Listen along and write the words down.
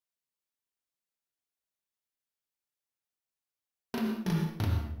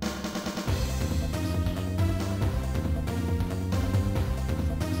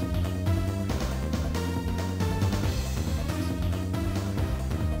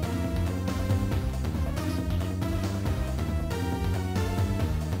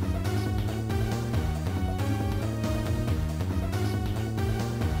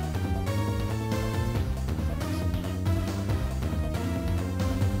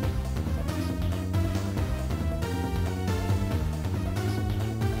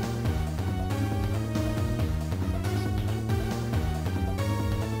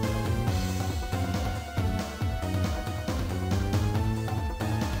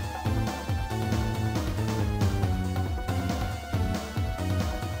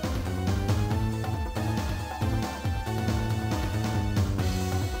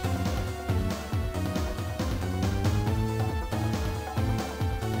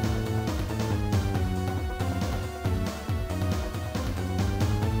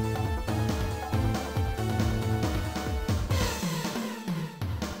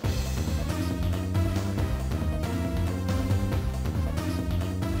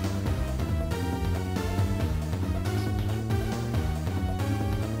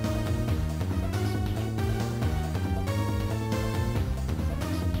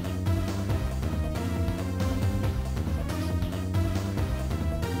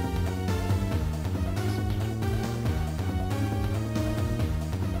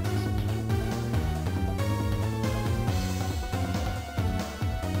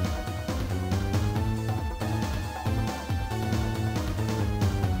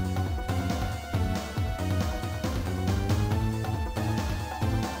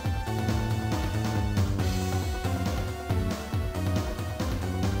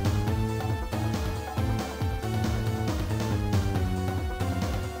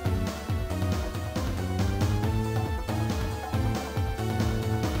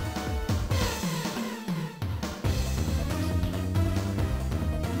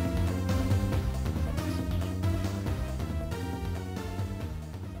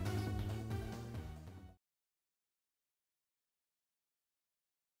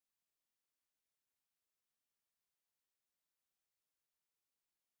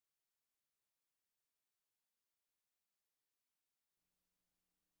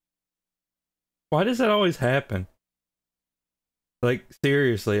Why does that always happen? Like,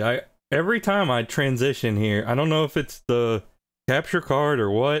 seriously, every time I transition here, I don't know if it's the capture card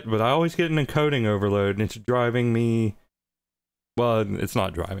or what, but I always get an encoding overload, and it's driving me... Well, it's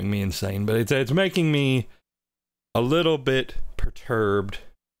not driving me insane, but it's making me a little bit perturbed.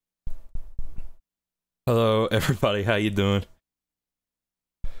 Hello, everybody, how you doing?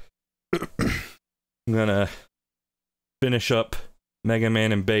 I'm gonna finish up Mega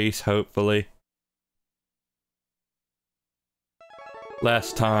Man and Bass, hopefully.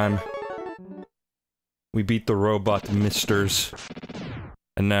 Last time, we beat the robot misters,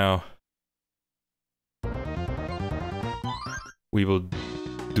 and now we will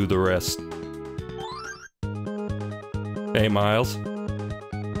do the rest. Hey, Miles.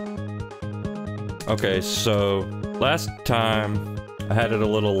 Okay, so last time I had it a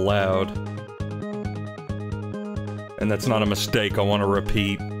little loud, and that's not a mistake. I want to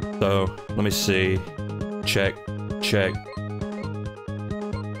repeat. So let me see. Check, check.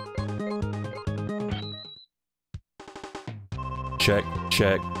 Check,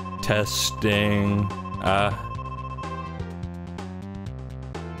 check, testing,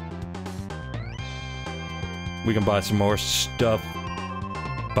 we can buy some more stuff.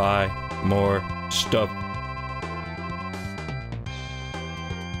 Buy more stuff.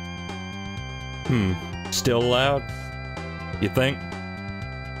 Still loud? You think?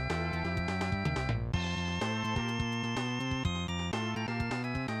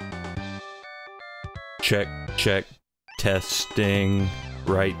 Check, check. Testing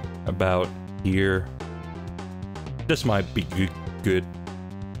right about here. This might be good.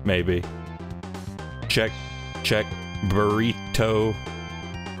 Maybe. Check, check. Burrito.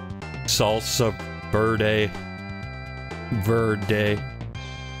 Salsa verde. Verde.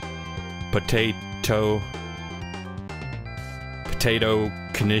 Potato. Potato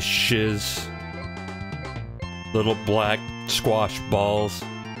knishes. Little black squash balls.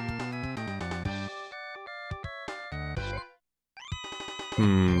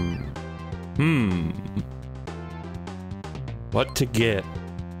 What to get?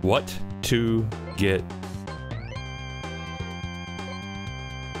 What to get?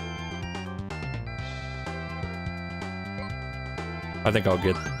 I think I'll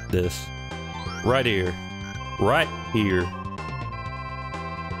get this. Right here. Right here.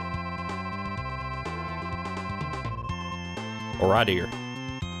 Right here.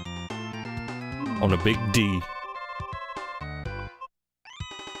 On a big D.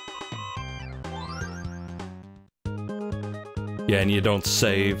 Yeah, and you don't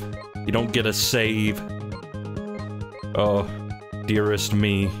save. You don't get a save. Oh, dearest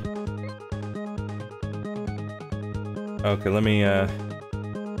me. Okay, let me,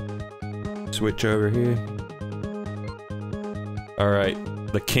 switch over here. Alright,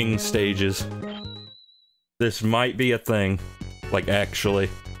 the king stages. This might be a thing. Like, actually.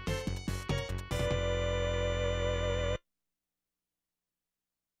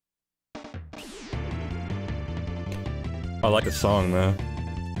 I like the song, though.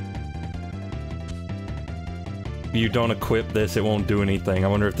 If you don't equip this, it won't do anything. I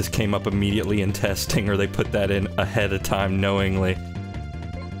wonder if this came up immediately in testing, or they put that in ahead of time knowingly.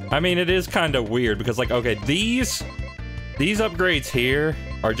 I mean, it is kind of weird, because, like, okay, these upgrades here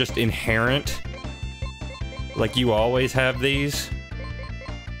are just inherent. Like, you always have these.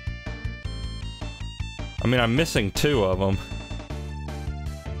 I mean, I'm missing 2 of them.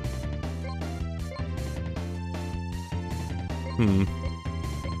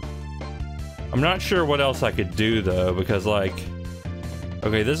 I'm not sure what else I could do, though, because, like...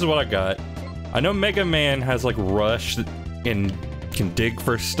 Okay, this is what I got. I know Mega Man has, like, Rush and can dig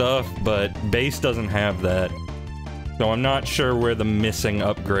for stuff, but Base doesn't have that. So I'm not sure where the missing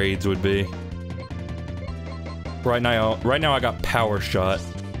upgrades would be. Right now I got Power Shot.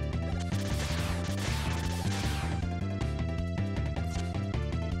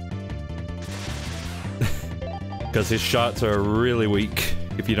 Because his shots are really weak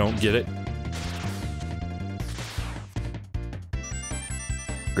if you don't get it.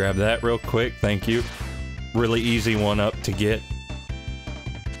 Grab that real quick, thank you. Really easy one up to get.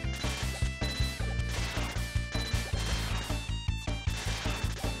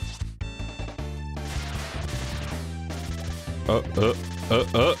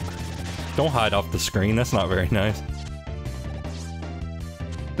 Don't hide off the screen, that's not very nice.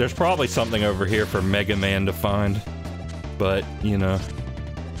 There's probably something over here for Mega Man to find. But, you know.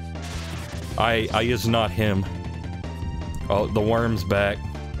 I is not him. Oh, the worm's back.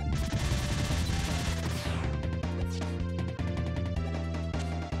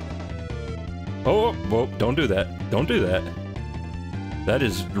 Oh, whoa, don't do that. Don't do that. That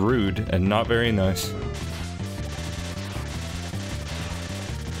is rude and not very nice.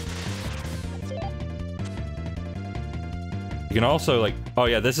 You can also, like... Oh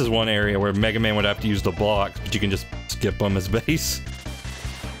yeah, this is one area where Mega Man would have to use the blocks, but you can just skip them as base.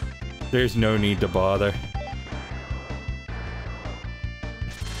 There's no need to bother.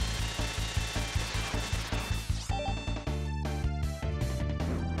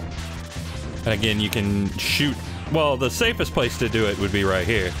 And again, you can shoot... Well, the safest place to do it would be right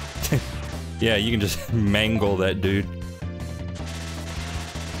here. Yeah, you can just mangle that dude.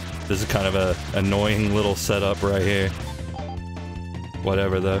 This is kind of a annoying little setup right here.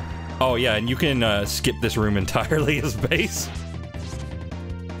 Whatever, though. Oh, yeah, and you can skip this room entirely as base.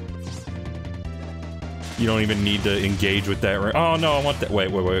 You don't even need to engage with that room. Oh, no, I want that.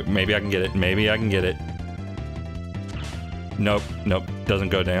 Wait. Maybe I can get it. Maybe I can get it. Nope. Doesn't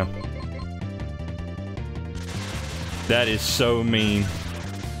go down. That is so mean.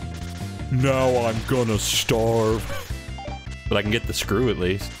 Now I'm gonna starve. But I can get the screw at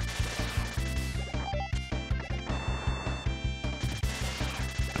least.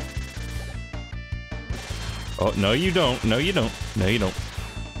 Oh, no you don't. No you don't. No you don't.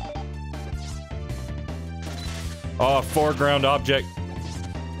 Oh, foreground object.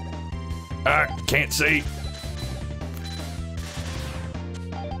 Ah, can't see.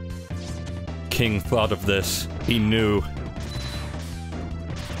 King thought of this. He knew.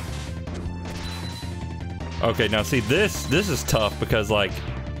 Okay, now see, this is tough because, like,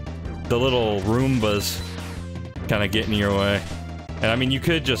 the little Roombas kind of get in your way. And, I mean, you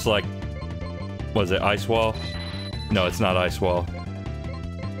could just, like... Was it Ice Wall? No, it's not Ice Wall.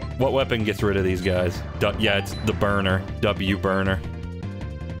 What weapon gets rid of these guys? Yeah, it's the burner. W burner.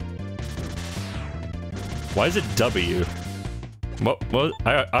 Why is it W? What?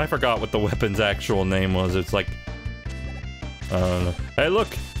 I forgot what the weapon's actual name was. It's like... I don't know. Hey,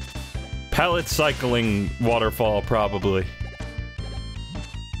 look! Pallet cycling waterfall, probably.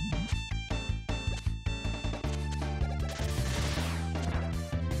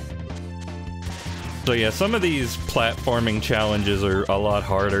 So yeah, some of these platforming challenges are a lot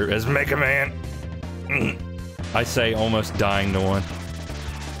harder. As Mega Man, I say almost dying to one.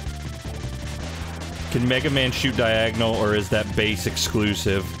 Can Mega Man shoot diagonal, or is that base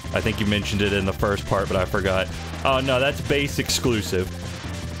exclusive? I think you mentioned it in the first part, but I forgot. Oh no, that's base exclusive.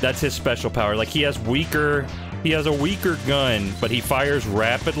 That's his special power. Like, he has weaker He has a weaker gun, but he fires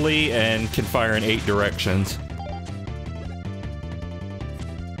rapidly and can fire in 8 directions.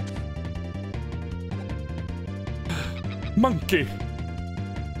 Monkey!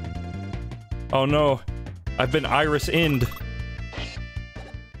 Oh no, I've been Iris-in'd.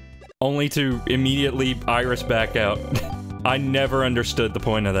 Only to immediately Iris back out. I never understood the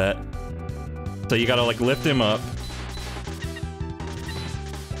point of that. So you gotta, like, lift him up.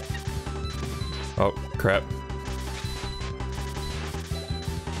 Oh, crap.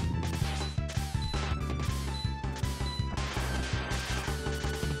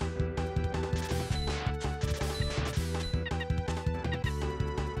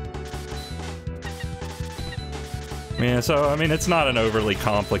 Yeah, so, I mean, it's not an overly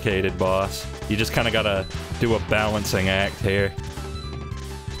complicated boss. You just kind of gotta do a balancing act here.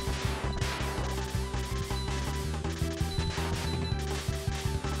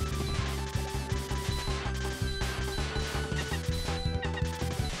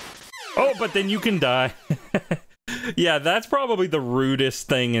 Oh, but then you can die. Yeah, that's probably the rudest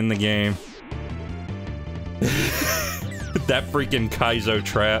thing in the game. That freaking Kaizo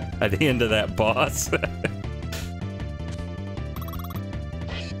trap at the end of that boss.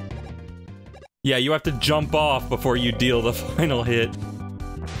 Yeah, you have to jump off before you deal the final hit.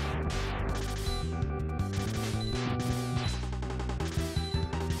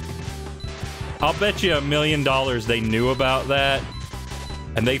 I'll bet you $1 million they knew about that.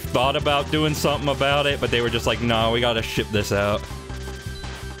 And they thought about doing something about it, but they were just like, no, we gotta ship this out.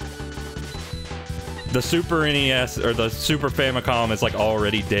 The Super NES, or the Super Famicom is like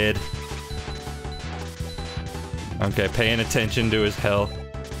already dead. Okay, paying attention to his health.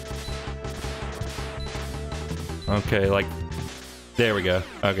 Okay, like, there we go.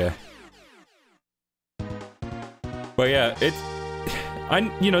 Okay. But yeah,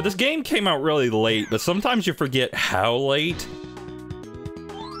 you know, this game came out really late, but sometimes you forget how late.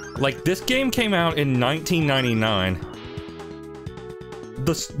 Like, this game came out in 1999.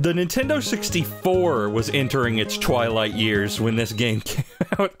 The Nintendo 64 was entering its twilight years when this game came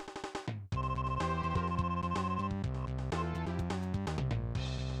out.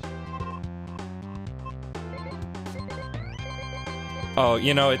 Oh,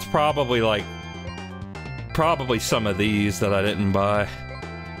 you know, it's probably like... probably some of these that I didn't buy.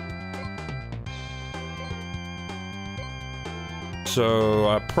 So,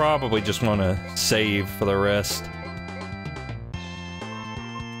 I probably just want to save for the rest.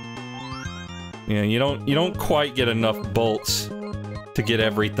 Yeah, you don't quite get enough bolts to get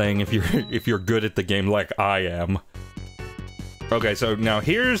everything if you're good at the game like I am. Okay, so now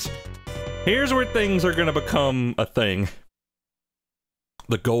here's where things are gonna become a thing.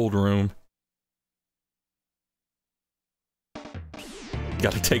 The gold room.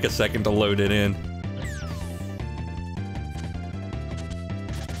 Gotta take a second to load it in.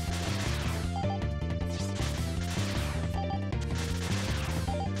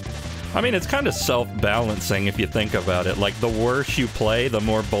 I mean, it's kind of self-balancing if you think about it. Like, the worse you play, the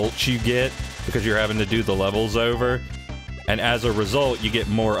more bolts you get, because you're having to do the levels over. And as a result, you get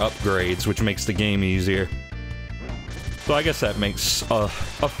more upgrades, which makes the game easier. So I guess that makes a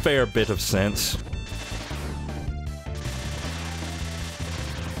fair bit of sense.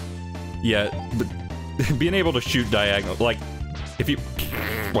 Yeah, but being able to shoot diagonal, like, if you...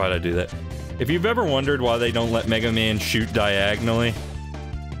 Why'd I do that? If you've ever wondered why they don't let Mega Man shoot diagonally,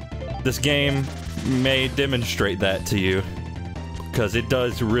 this game may demonstrate that to you, because it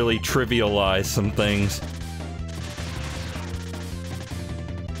does really trivialize some things.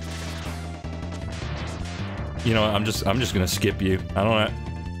 You know, I'm just gonna skip you. I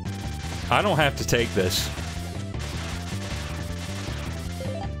don't have to take this.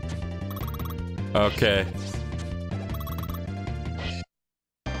 Okay.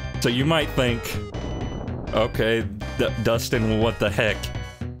 So you might think, okay, Dustin, what the heck?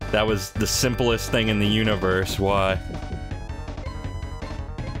 That was the simplest thing in the universe, why?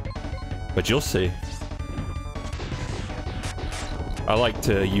 But you'll see. I like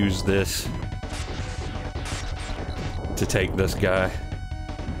to use this to take this guy.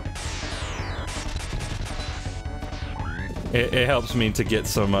 It helps me to get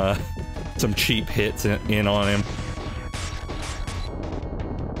some cheap hits in on him.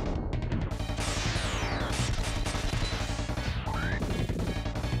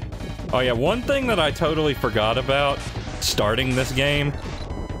 Oh yeah, one thing that I totally forgot about starting this game.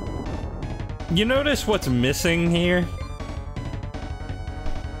 You notice what's missing here?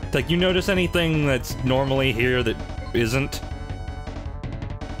 Like, you notice anything that's normally here that isn't?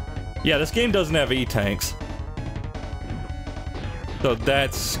 Yeah, this game doesn't have E-tanks. So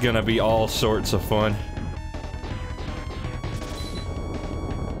that's gonna be all sorts of fun.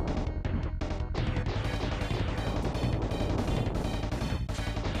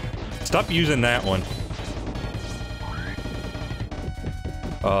 stop using that one.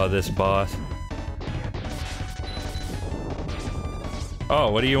 Oh, this boss.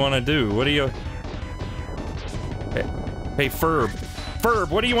 Oh, what do you want to do? What do you... Hey, Ferb. Ferb,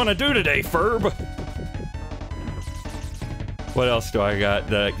 what do you want to do today, Ferb? What else do I got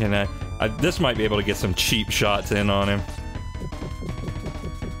that can I... This might be able to get some cheap shots in on him.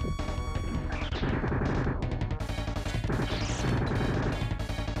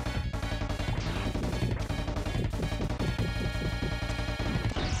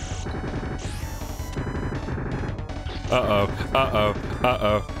 Uh-oh, uh-oh,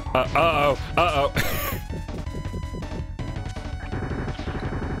 uh-oh, uh-oh, uh-oh.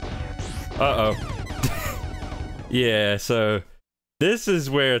 Uh-oh. Yeah, so this is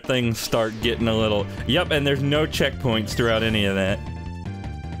where things start getting a little... Yep, and there's no checkpoints throughout any of that.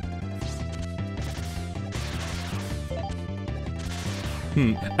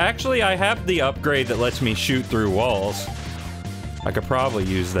 Actually, I have the upgrade that lets me shoot through walls. I could probably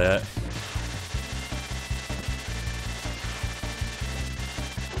use that.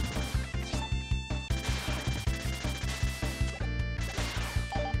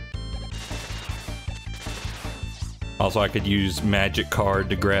 Also, I could use magic card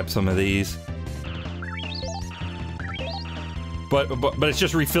to grab some of these. But it's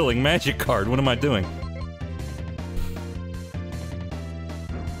just refilling magic card. What am I doing?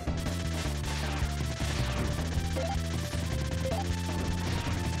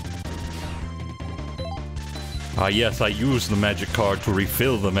 Ah, yes, I use the magic card to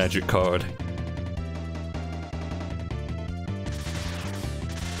refill the magic card.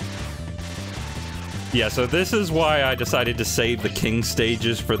 Yeah, so this is why I decided to save the king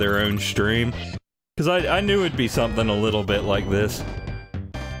stages for their own stream. Because I knew it'd be something a little bit like this.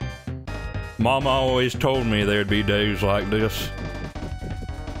 Mama always told me there'd be days like this.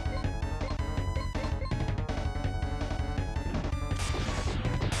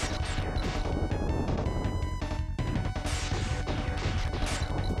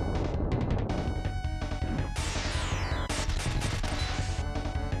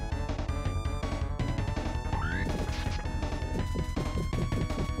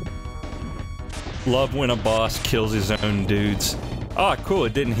 Love when a boss kills his own dudes. Oh, cool,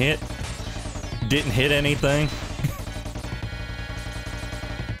 it didn't hit. Didn't hit anything.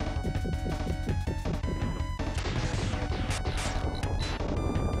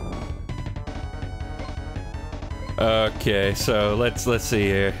 Okay, so let's see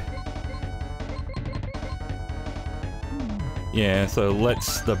here. Yeah, so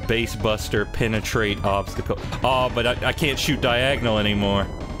let's the base buster penetrate obstacle. Oh, but I can't shoot diagonal anymore.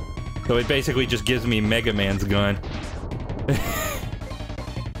 So it basically just gives me Mega Man's gun.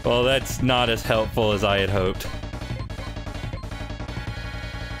 Well, that's not as helpful as I had hoped.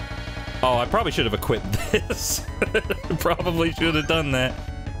 Oh, I probably should have equipped this. Probably should have done that.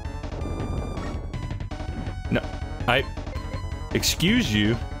 No, excuse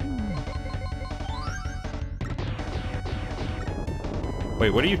you.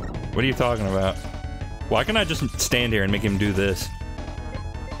 Wait, what are you talking about? Why can't I just stand here and make him do this?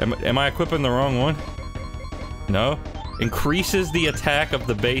 Am I equipping the wrong one? No? Increases the attack of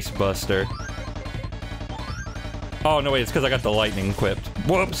the base buster. Oh, no, wait, it's because I got the lightning equipped.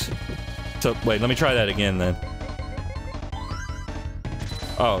 Whoops! So, wait, let me try that again, then.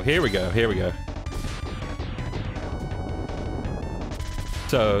 Oh, here we go, here we go.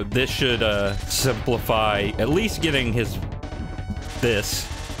 So, this should, simplify at least getting his... this.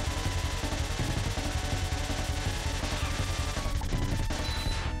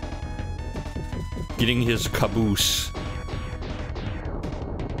 Getting his caboose.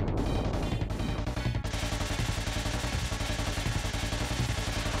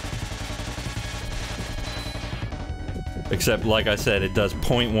 Except, like I said, it does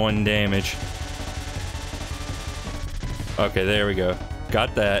 0.1 damage. Okay, there we go.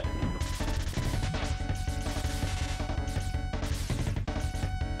 Got that.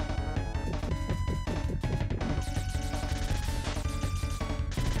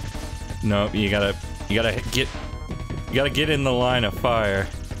 Nope, you gotta get in the line of fire.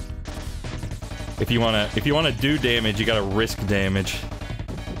 If you wanna do damage, you gotta risk damage.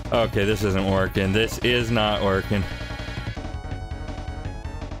 Okay, this isn't working. This is not working.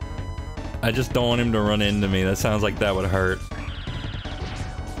 I just don't want him to run into me. That sounds like that would hurt.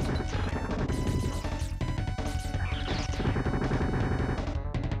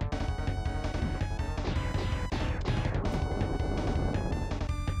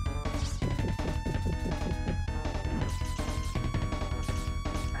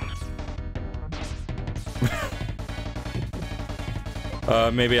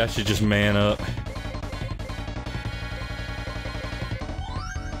 Maybe I should just man up.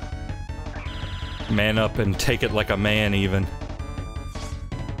 Man up and take it like a man, even.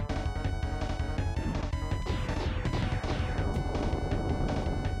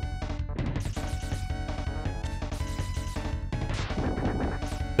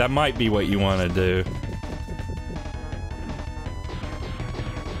 That might be what you want to do.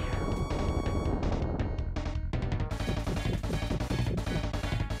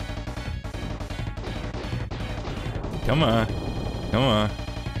 Come on. Come on.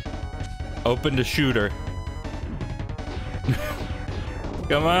 Open the shooter.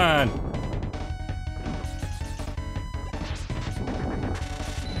 Come on.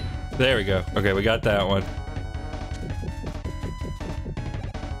 There we go. Okay, we got that one.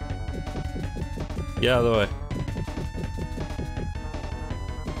 Get out of the way.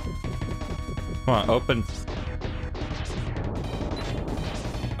 Come on, open.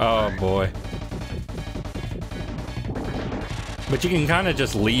 Oh boy. But you can kind of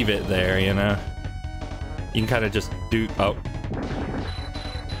just leave it there, you know? You can kind of just do... Oh.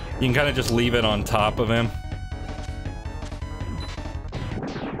 You can kind of just leave it on top of him.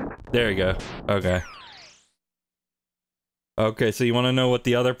 There you go. Okay. Okay, so you want to know what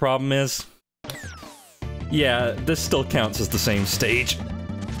the other problem is? Yeah, this still counts as the same stage.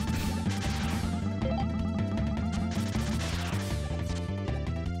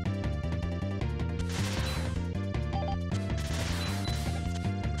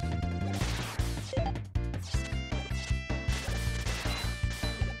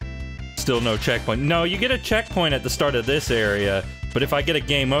 Still no checkpoint. No, you get a checkpoint at the start of this area, but if I get a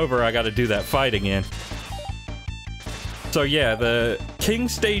game over, I gotta do that fight again. So yeah, the King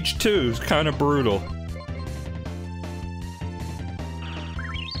Stage 2 is kind of brutal.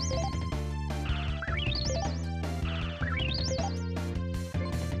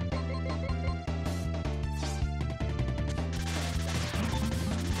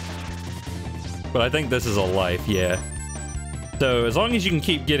 But I think this is a life, yeah. So, as long as you can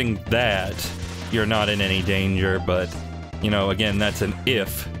keep getting that, you're not in any danger, but, you know, again, that's an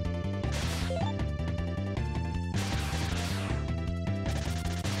if.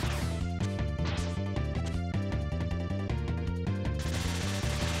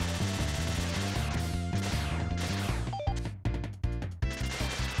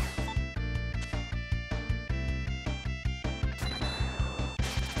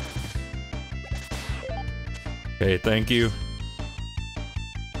 Okay, thank you.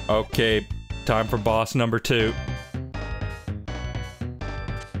 Okay, time for boss number 2.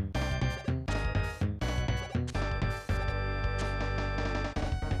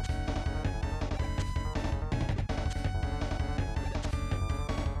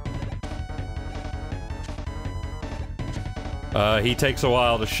 He takes a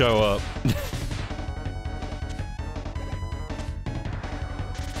while to show up.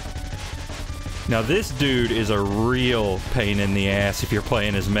 Now this dude is a real pain in the ass if you're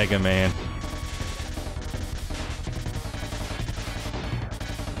playing as Mega Man.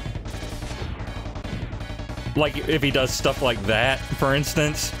 Like if he does stuff like that, for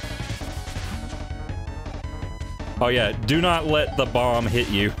instance. Oh yeah, do not let the bomb hit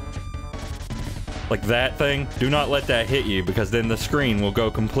you. Like that thing, do not let that hit you because then the screen will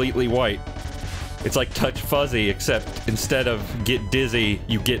go completely white. It's like Touch Fuzzy, except instead of get dizzy,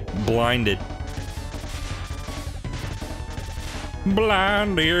 you get blinded.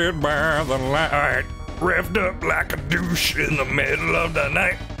 Blinded by the light, revved up like a douche in the middle of the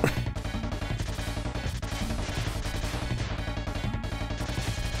night.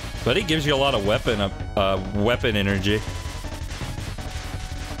 But he gives you a lot of weapon energy.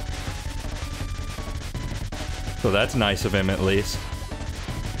 So that's nice of him, at least.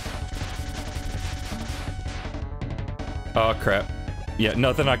 Oh, crap. Yeah,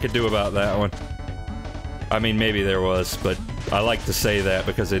 nothing I could do about that one. I mean, maybe there was, but I like to say that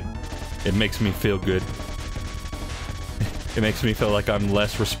because it makes me feel good. It makes me feel like I'm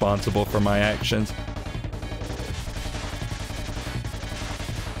less responsible for my actions.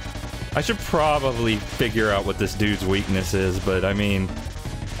 I should probably figure out what this dude's weakness is, but I mean,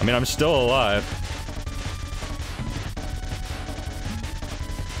 I'm still alive.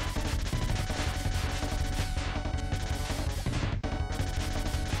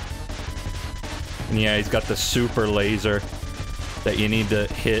 And yeah, he's got the super laser that you need to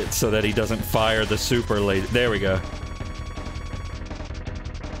hit so that he doesn't fire the super laser. There we go.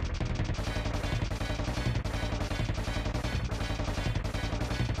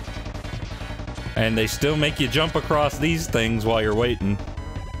 And they still make you jump across these things while you're waiting.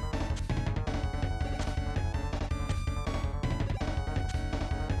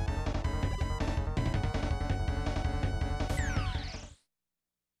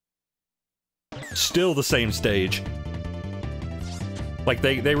 Still the same stage. Like,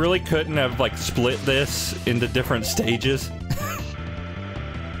 they really couldn't have, like, split this into different stages.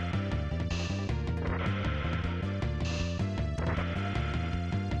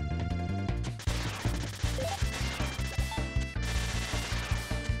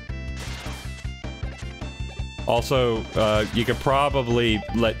 Also, you could probably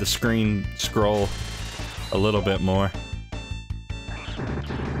let the screen scroll a little bit more.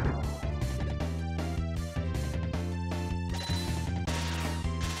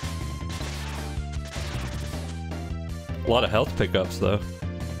 A lot of health pickups, though.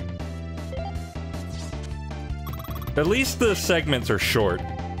 At least the segments are short.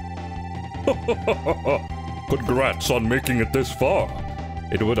 Congrats on making it this far.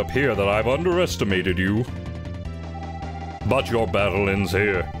 It would appear that I've underestimated you. But your battle ends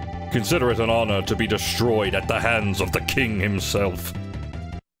here. Consider it an honor to be destroyed at the hands of the king himself.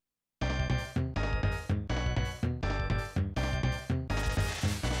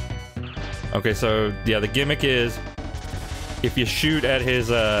 Okay, so, yeah, the gimmick is... if you shoot at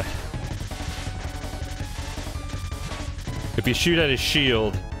his, if you shoot at his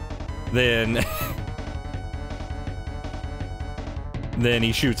shield, then... then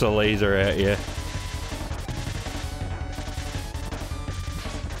he shoots a laser at you.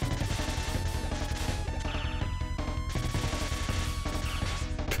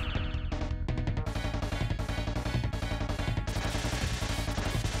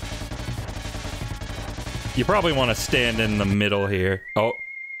 You probably want to stand in the middle here. Oh.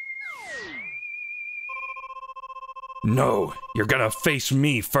 No, you're gonna face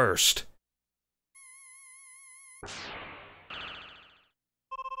me first.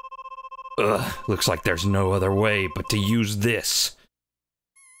 Ugh, looks like there's no other way but to use this.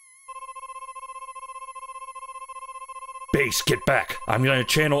 Base, get back. I'm gonna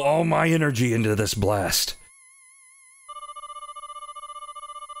channel all my energy into this blast.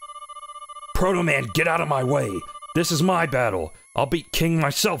 Proto Man, get out of my way. This is my battle. I'll beat King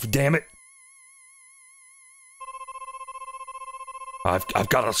myself, damn it. I've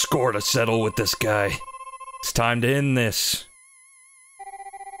got a score to settle with this guy. It's time to end this.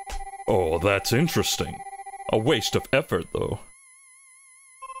 Oh, that's interesting. A waste of effort, though.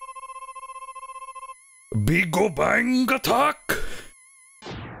 Bigo Bang attack!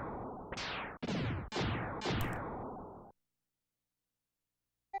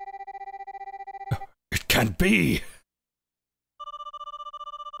 It can't be!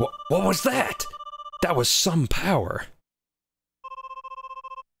 What was that? That was some power.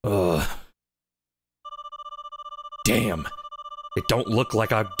 Ugh. Damn. It don't look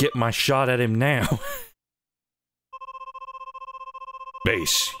like I'll get my shot at him now.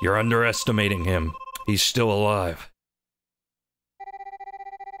 Base, you're underestimating him. He's still alive.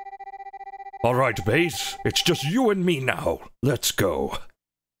 Alright, Base. It's just you and me now. Let's go.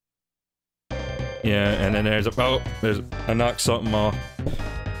 Yeah, and then there's a... oh, I knocked something off.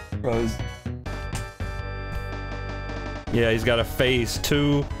 Yeah, he's got a phase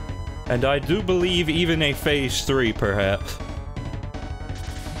 2. And I do believe even a phase 3, perhaps.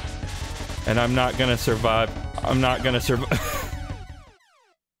 And I'm not gonna survive. I'm not gonna survive.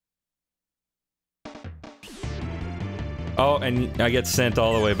 Oh, and I get sent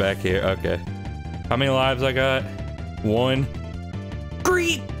all the way back here. Okay. How many lives I got? 1.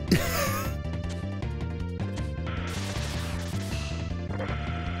 Great!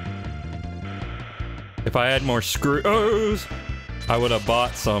 If I had more screws, I would have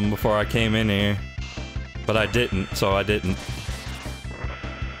bought some before I came in here. But I didn't, so I didn't.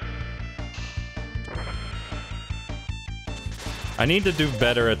 I need to do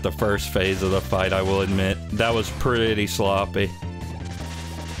better at the first phase of the fight, I will admit. That was pretty sloppy.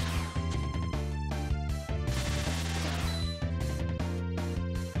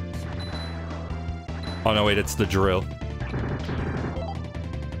 Oh no, wait, it's the drill.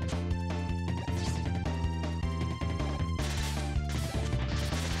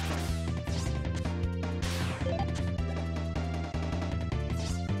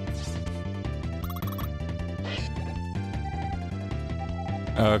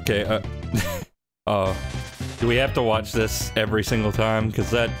 Okay, oh. Do we have to watch this every single time? Because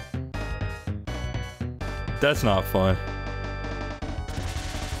that's not fun.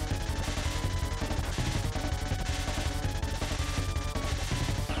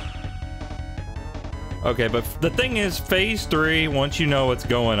 Okay, but the thing is, phase 3, once you know what's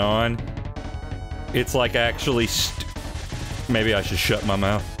going on, it's like actually maybe I should shut my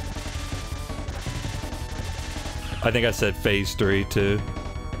mouth. I think I said phase 3 too,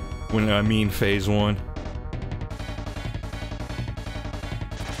 when I mean phase 1.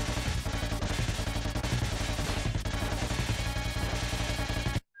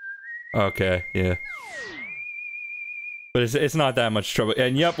 Okay, yeah. But it's not that much trouble.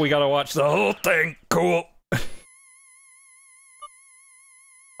 And yep, we gotta watch the whole thing. Cool.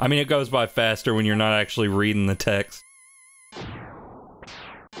 I mean, it goes by faster when you're not actually reading the text.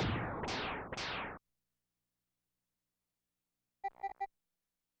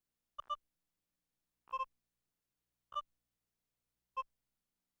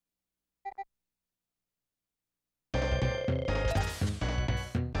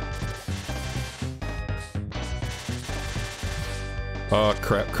 Oh,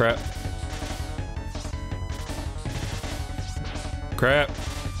 crap, crap. Crap.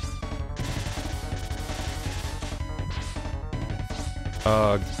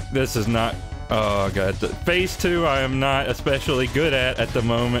 This is not... Oh, God. Phase 2 I am not especially good at the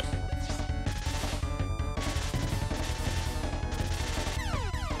moment.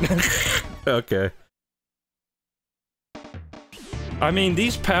 Okay. I mean,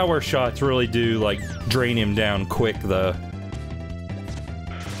 these power shots really do, like, drain him down quick, though.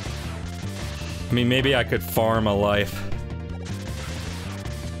 I mean, maybe I could farm a life.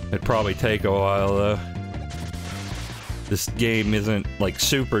 It'd probably take a while, though. This game isn't, like,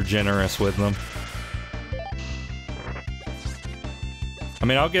 super generous with them. I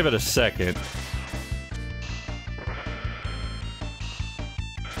mean, I'll give it a second.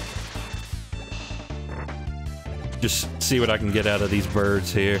 Just see what I can get out of these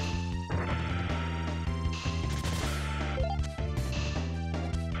birds here.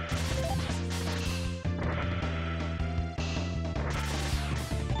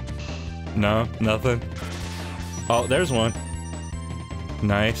 No, nothing. Oh, there's one.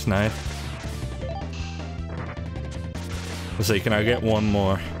 Nice, nice. Let's see, can I get one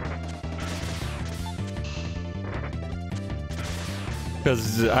more?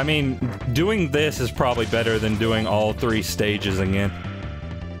 Because, I mean, doing this is probably better than doing all 3 stages again.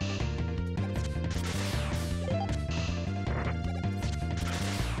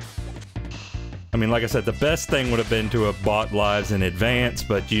 I mean, like I said, the best thing would have been to have bought lives in advance,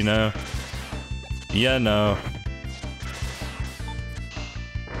 but you know... Yeah, no.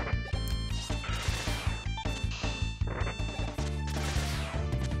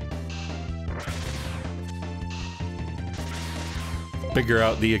 Figure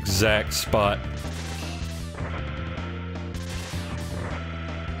out the exact spot.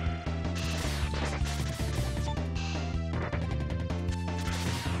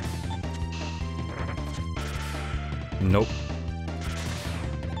 Nope.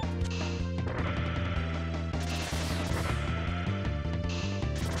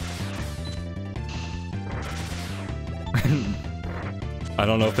 I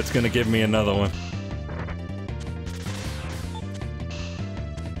don't know if it's gonna give me another one.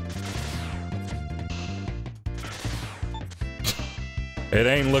 It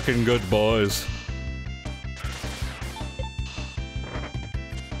ain't looking good, boys.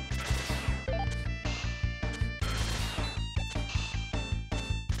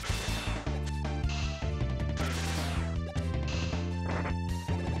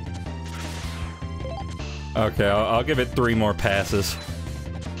 Okay, I'll give it 3 more passes.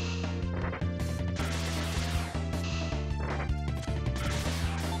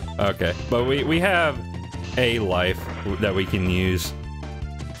 Okay, but we have a life that we can use.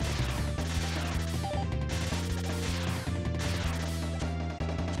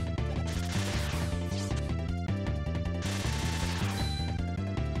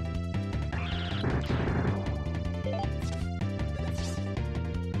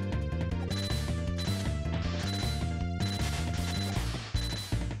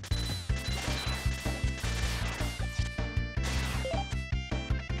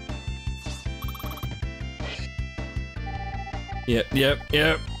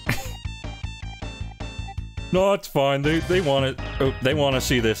 Yep. No, it's fine. They want it. Oh, they want to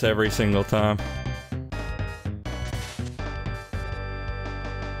see this every single time.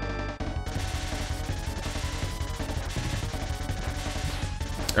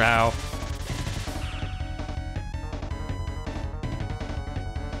 Ow.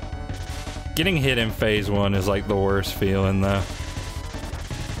 Getting hit in phase 1 is like the worst feeling, though.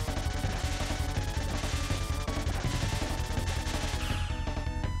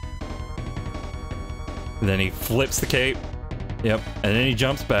 And then he flips the cape. Yep. And then he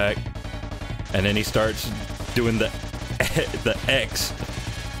jumps back. And then he starts doing the the X.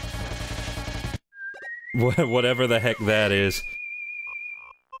 Whatever the heck that is.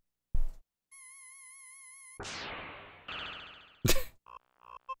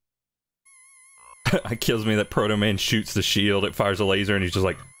 It kills me that Proto Man shoots the shield, it fires a laser, and he's just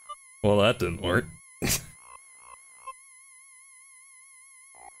like, well, that didn't work.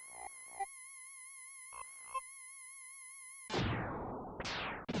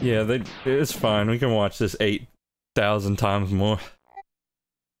 Yeah, it's fine. We can watch this 8,000 times more.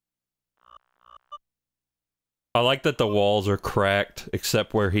 I like that the walls are cracked,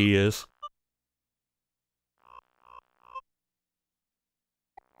 except where he is.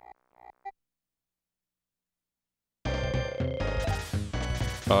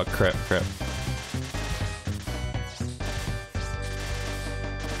 Oh, crap.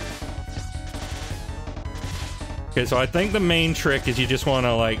 Okay, so I think the main trick is you just want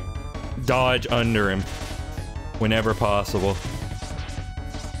to, like, dodge under him whenever possible.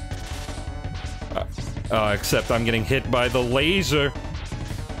 Except I'm getting hit by the laser.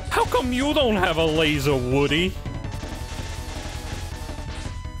 How come you don't have a laser, Woody?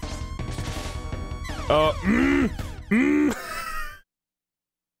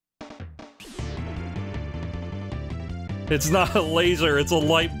 It's not a laser, it's a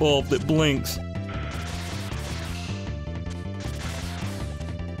light bulb that blinks.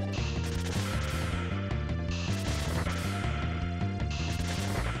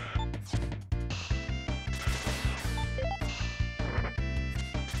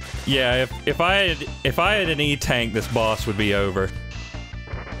 Yeah, if I had an E-tank, this boss would be over.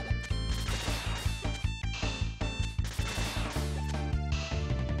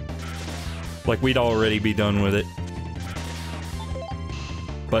 Like, we'd already be done with it.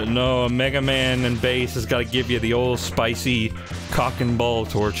 But no, a Mega Man and Bass has got to give you the old spicy cock and ball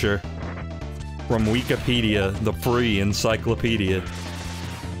torture. From Wikipedia, the free encyclopedia.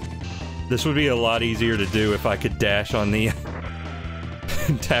 This would be a lot easier to do if I could dash on the...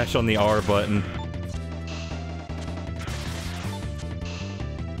 dash on the R button.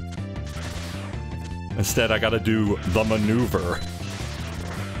 Instead, I gotta do the maneuver.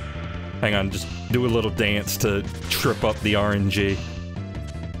 Hang on, just do a little dance to trip up the RNG.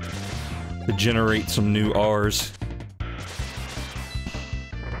 To generate some new R's.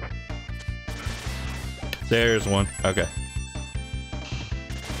 There's one. Okay.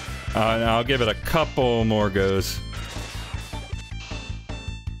 I'll give it a couple more goes.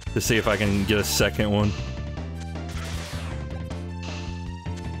 To see if I can get a second one.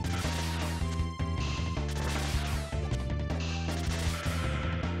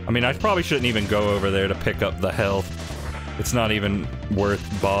 I mean, I probably shouldn't even go over there to pick up the health. It's not even worth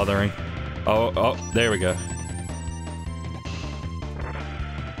bothering. Oh, there we go.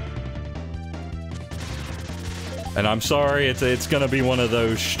 And I'm sorry, it's gonna be one of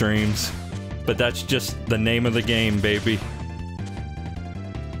those streams. But that's just the name of the game, baby.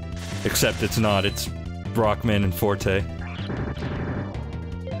 Except it's not, it's Rockman and Forte.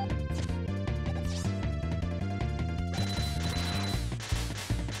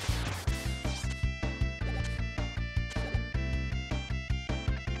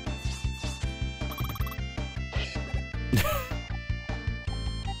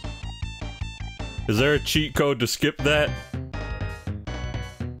 Is there a cheat code to skip that?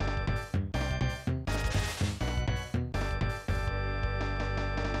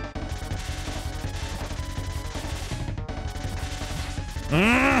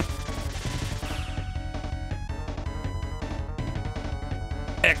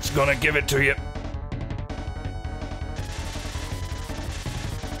 X gonna give it to you.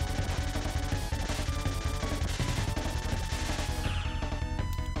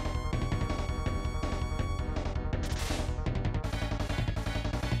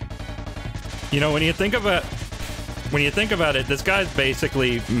 You know, when you think about it, this guy's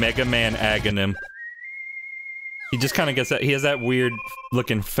basically Mega Man Aghanim. He just kind of gets that. He has that weird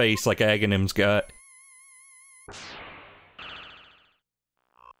looking face like Aghanim's got.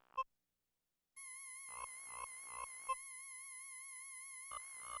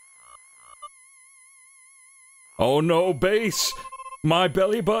 Oh no, Bass! My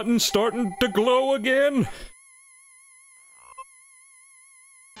belly button's starting to glow again!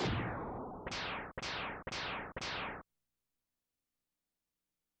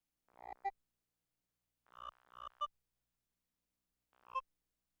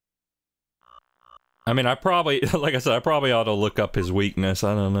 I mean, I probably, like I said, I probably ought to look up his weakness,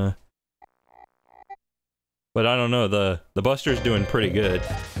 I don't know. But I don't know, the Buster's doing pretty good.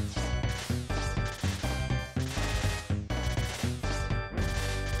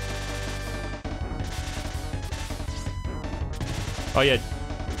 Oh yeah,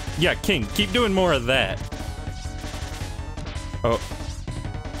 yeah, King, keep doing more of that. Oh.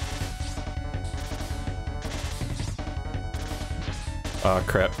 Oh,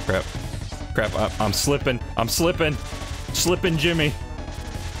 crap. I'm slipping. Slipping Jimmy.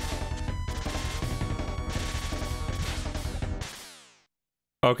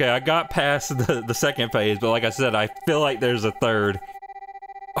 Okay, I got past the second phase, but like I said, I feel like there's a third.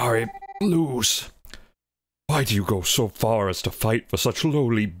 I lose. Why do you go so far as to fight for such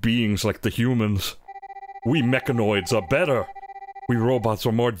lowly beings like the humans? We mechanoids are better. We robots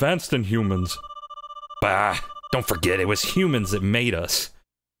are more advanced than humans. Bah, don't forget it was humans that made us.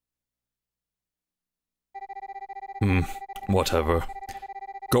 Whatever.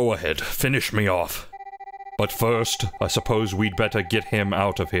 Go ahead, finish me off. But first, I suppose we'd better get him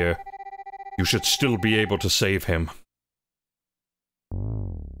out of here. You should still be able to save him.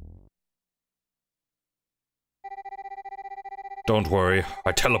 Don't worry,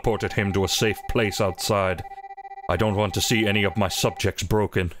 I teleported him to a safe place outside. I don't want to see any of my subjects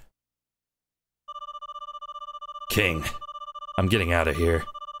broken. King, I'm getting out of here.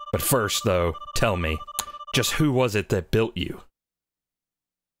 But first, though, tell me, just who was it that built you?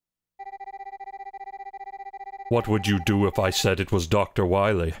 What would you do if I said it was Dr.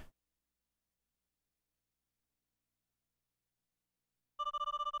 Wily?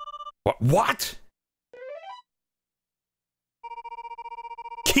 What?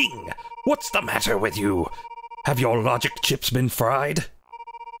 King, what's the matter with you? Have your logic chips been fried?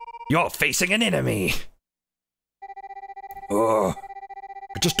 You're facing an enemy! Ugh.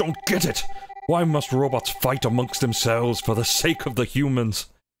 I just don't get it. Why must robots fight amongst themselves for the sake of the humans?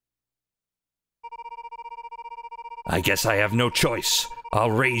 I guess I have no choice.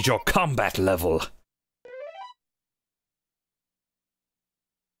 I'll raise your combat level.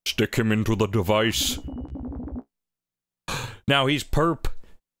 Stick him into the device. Now he's perp.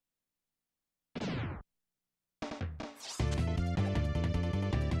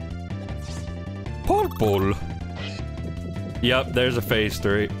 Purple. Yep, there's a phase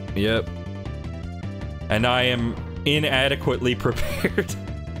 3. Yep. And I am inadequately prepared.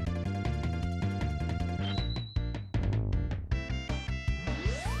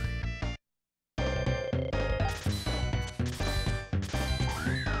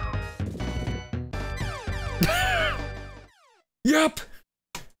 Yep!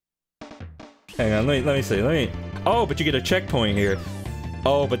 Hang on, let me see, Oh, but you get a checkpoint here.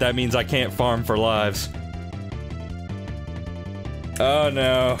 Oh, but that means I can't farm for lives. Oh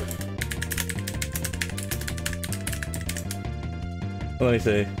no. Let me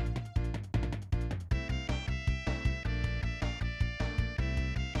see.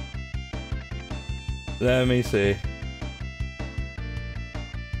 Let me see.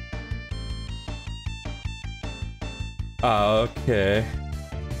 Oh, okay.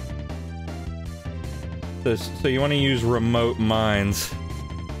 So you want to use remote mines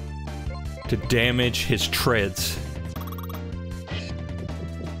to damage his treads.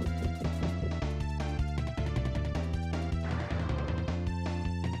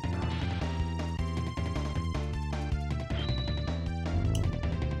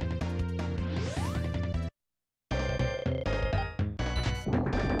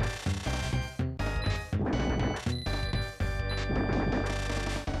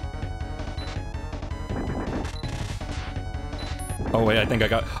 Oh wait, I think I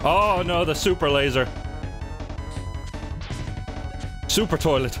got... Oh no, the super laser! Super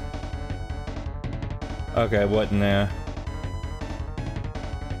toilet! Okay, what now?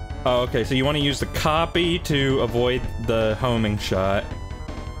 Oh, okay, so you want to use the copy to avoid the homing shot.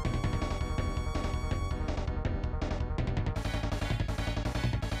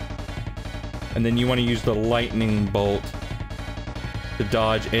 And then you want to use the lightning bolt to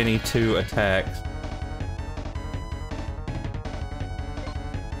dodge any 2 attacks.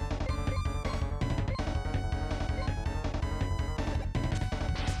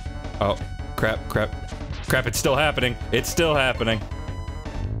 Oh, crap, it's still happening. It's still happening.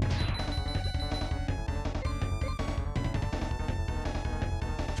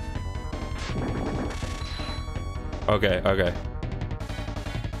 Okay.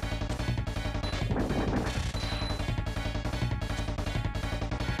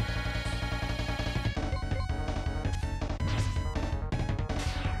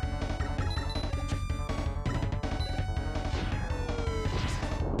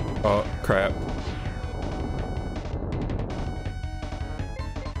 Oh, crap.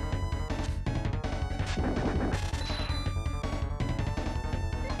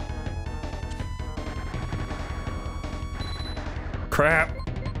 Crap.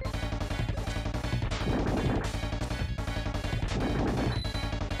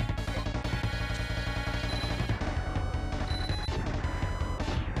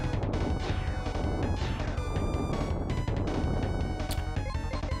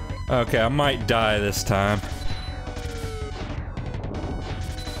 Okay, I might die this time.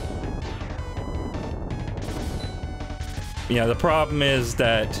 Yeah, the problem is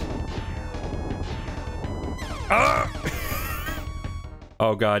that... Ah!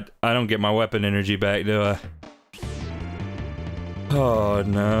 Oh god, I don't get my weapon energy back, do I? Oh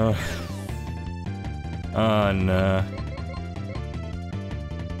no. Oh no.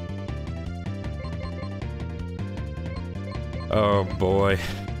 Oh boy.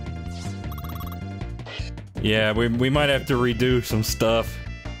 Yeah, we might have to redo some stuff.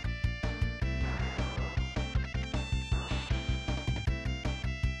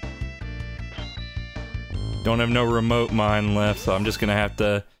 Don't have no remote mine left, so I'm just gonna have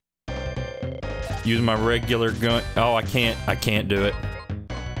to use my regular gun. Oh, I can't do it.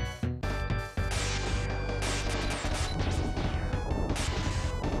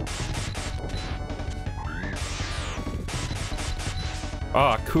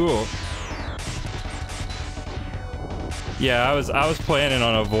 Ah, oh, cool. Yeah, I was planning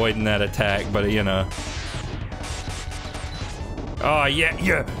on avoiding that attack, but you know. Oh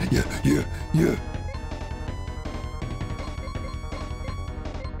yeah.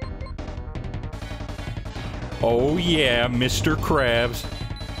 Oh yeah, Mr. Krabs.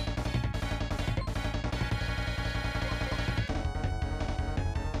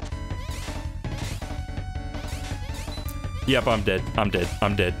 Yep, I'm dead.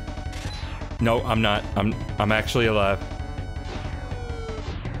 I'm dead. No, I'm not. I'm actually alive.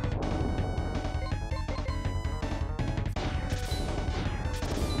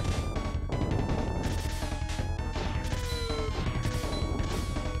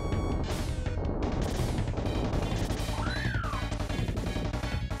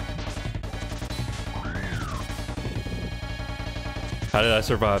 How did I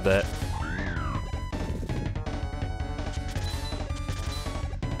survive that?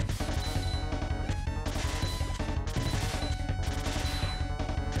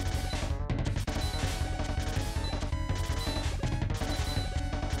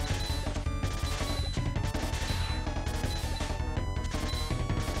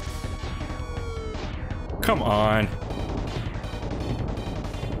 Come on.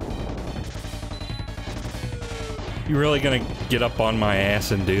 You really gonna get up on my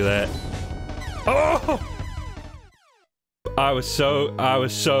ass and do that? Oh! I was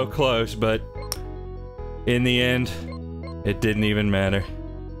so close, but in the end, it didn't even matter.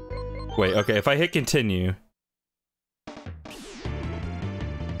 Wait, okay, if I hit continue.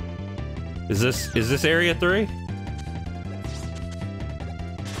 Is this area 3?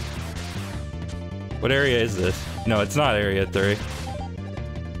 What area is this? No, it's not area 3.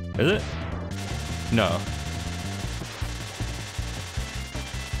 Is it? No.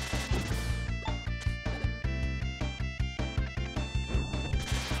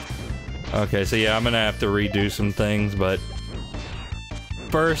 Okay, so yeah, I'm gonna have to redo some things, but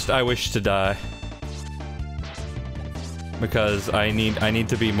first I wish to die. Because I need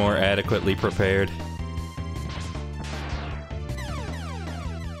to be more adequately prepared.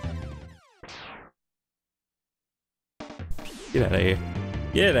 Get out of here.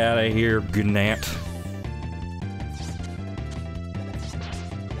 Get out of here, Gnat.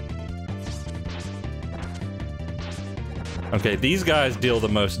 Okay, these guys deal the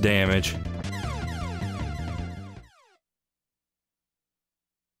most damage.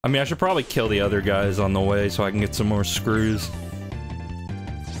 I mean, I should probably kill the other guys on the way so I can get some more screws.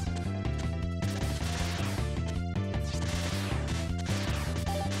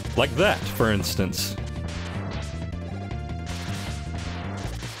 Like that, for instance.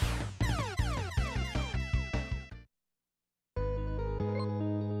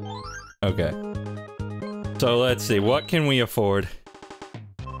 Okay. So let's see, what can we afford?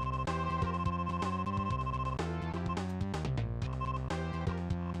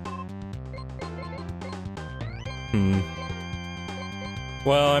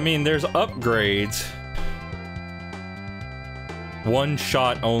 Well, I mean, there's upgrades. One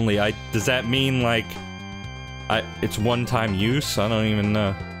shot only. Does that mean, like, it's one-time use? I don't even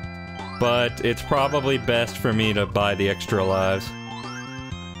know. But it's probably best for me to buy the extra lives.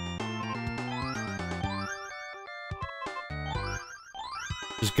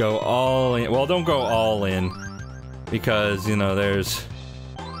 Just go all in. Well, don't go all in. Because, you know, there's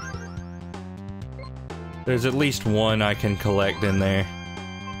at least one I can collect in there.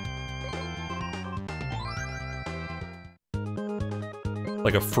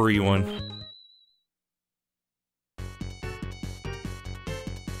 Like a free one.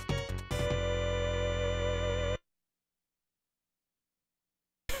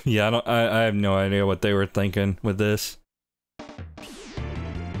 Yeah, I have no idea what they were thinking with this.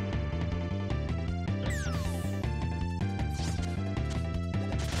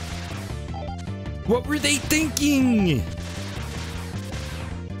 What were they thinking?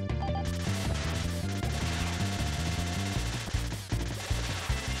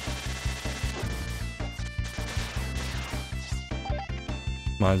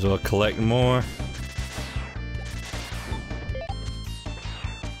 Might as well collect more.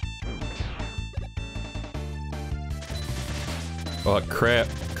 Oh, crap.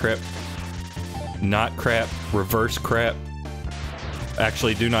 Crap. Not crap. Reverse crap.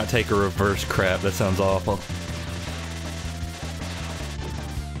 Actually, do not take a reverse crap. That sounds awful.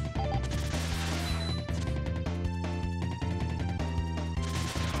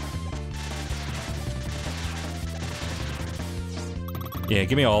 Yeah,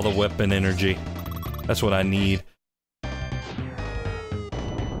 give me all the weapon energy. That's what I need.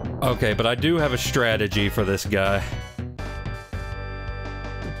 Okay, but I do have a strategy for this guy.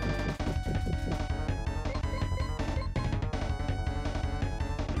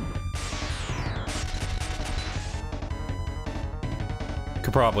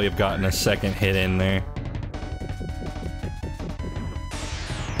 Could probably have gotten a second hit in there.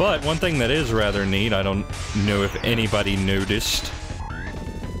 But one thing that is rather neat, I don't know if anybody noticed,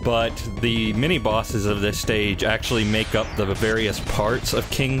 but the mini-bosses of this stage actually make up the various parts of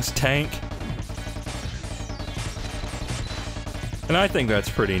King's tank. And I think that's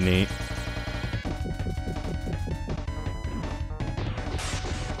pretty neat.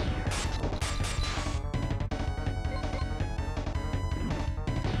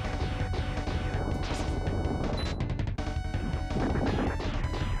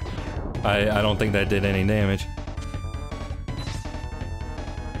 I don't think that did any damage.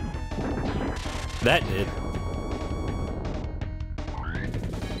 That did.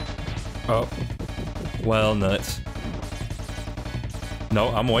 Oh. Well, nuts. No,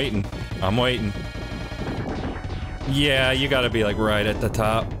 I'm waiting. I'm waiting. Yeah, you gotta be like right at the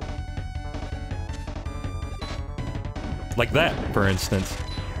top. Like that, for instance.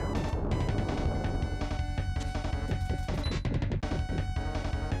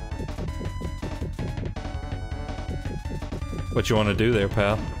 What you want to do there,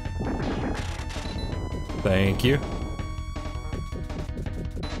 pal? Thank you.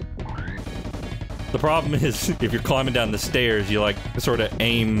 The problem is, if you're climbing down the stairs, you like sort of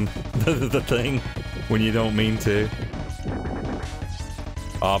aim the thing when you don't mean to.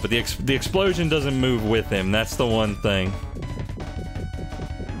 Oh, but the explosion doesn't move with him. That's the one thing.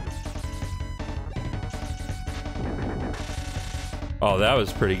 Oh, that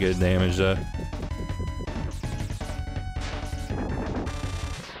was pretty good damage, though.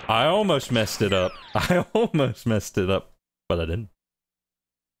 I almost messed it up. I almost messed it up, but I didn't.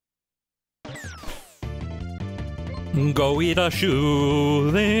 Go eat a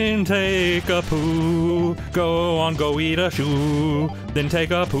shoe, then take a poo. Go on, go eat a shoe, then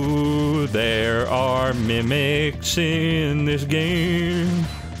take a poo. There are mimics in this game,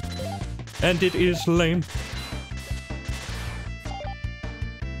 and it is lame.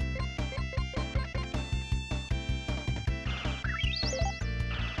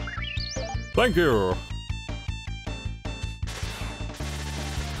 Thank you!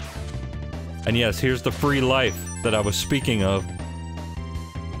 And yes, here's the free life that I was speaking of.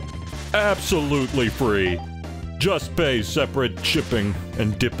 Absolutely free. Just pay separate shipping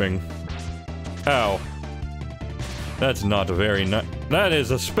and dipping. Ow. That's not very nice. That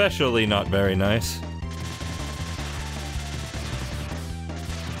is especially not very nice.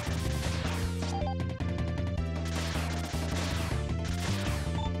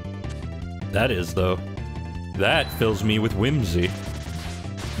 That is, though. That fills me with whimsy.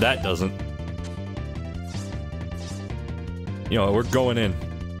 That doesn't. You know, we're going in.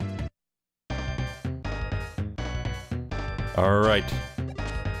 Alright.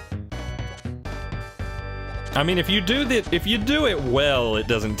 I mean, if you do it well, it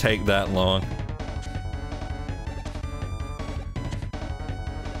doesn't take that long.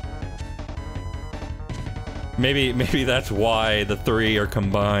 Maybe that's why the three are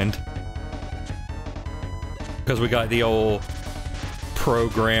combined. Because we got the old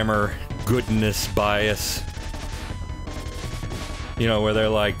programmer goodness bias. You know, where they're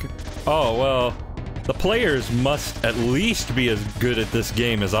like, oh, well, the players must at least be as good at this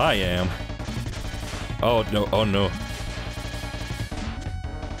game as I am. Oh, no, oh, no.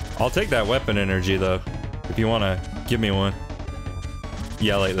 I'll take that weapon energy, though, if you want to give me one.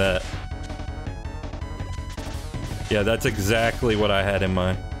 Yeah, like that. Yeah, that's exactly what I had in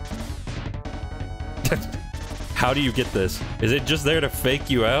mind. How do you get this? Is it just there to fake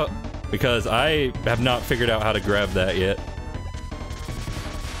you out? Because I have not figured out how to grab that yet.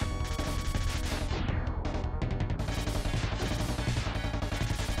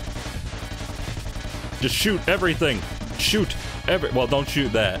 Just shoot everything! Shoot well, don't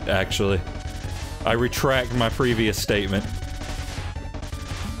shoot that, actually. I retract my previous statement.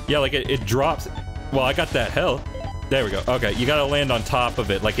 Yeah, like it drops... Well, I got that health. There we go. Okay, you gotta land on top of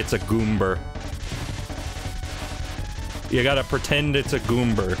it like it's a Goomber. You gotta pretend it's a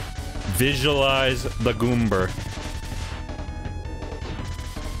Goomber. Visualize the Goomber.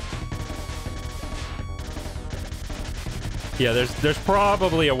 Yeah, there's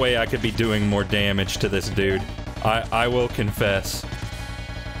probably a way I could be doing more damage to this dude. I will confess.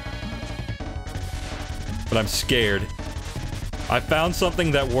 But I'm scared. I found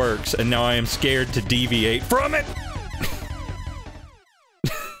something that works, and now I am scared to deviate from it!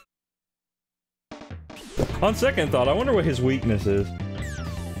 On second thought, I wonder what his weakness is.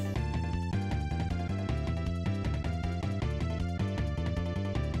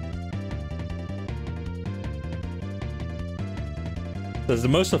 Says the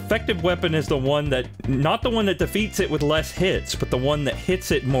most effective weapon is the one that... not the one that defeats it with less hits, but the one that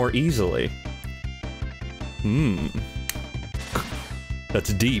hits it more easily. Hmm.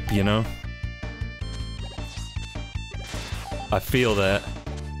 That's deep, you know? I feel that.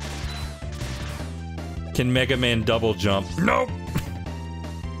 Can Mega Man double jump? Nope!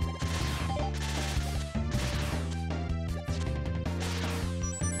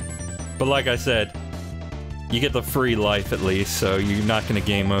 But like I said, you get the free life at least, so you're not gonna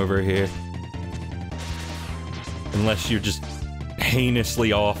game over here. Unless you're just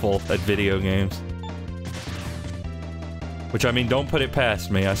heinously awful at video games. Which, I mean, don't put it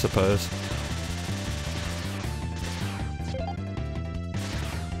past me, I suppose.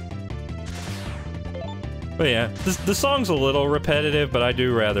 But yeah, the song's a little repetitive, but I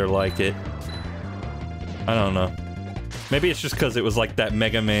do rather like it. I don't know. Maybe it's just because it was like that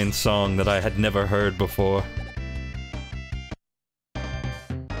Mega Man song that I had never heard before.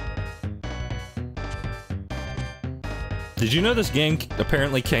 Did you know this game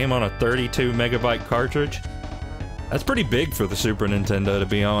apparently came on a 32 megabyte cartridge? That's pretty big for the Super Nintendo, to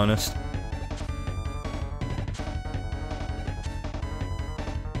be honest.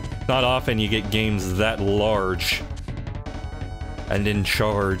 Not often you get games that large and in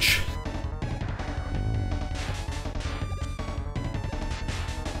charge.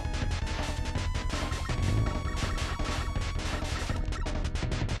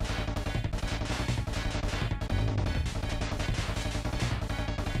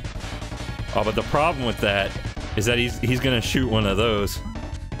 Oh, but the problem with that is that he's gonna shoot one of those.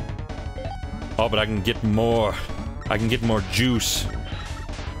 Oh, but I can get more. I can get more juice.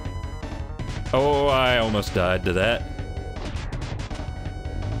 Oh, I almost died to that.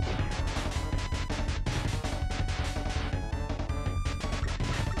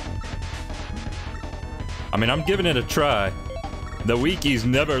 I mean, I'm giving it a try. The Wiki's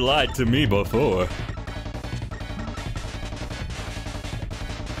never lied to me before.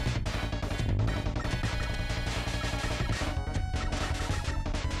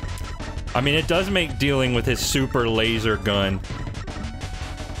 I mean, it does make dealing with his super laser gun,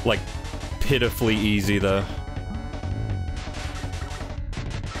 like, pitifully easy, though.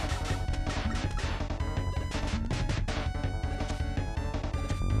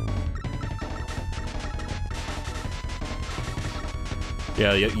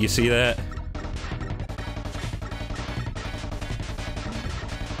 Yeah, you see that?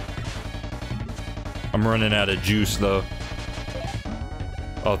 I'm running out of juice, though.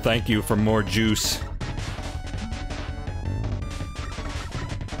 Oh, thank you for more juice.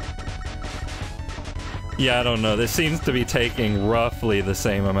 Yeah, I don't know. This seems to be taking roughly the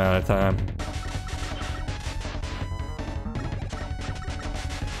same amount of time.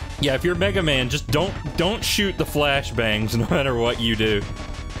 Yeah, if you're Mega Man, just don't shoot the flashbangs no matter what you do.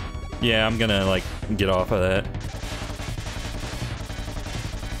 Yeah, I'm gonna, like, get off of that.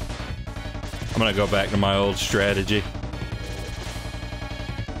 I'm gonna go back to my old strategy.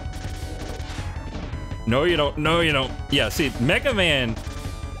 No, you don't. No, you don't. Yeah, see, Mega Man...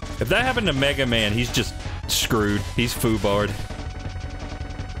 If that happened to Mega Man, he's just screwed. He's foobarred.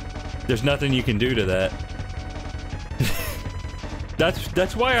 There's nothing you can do to that.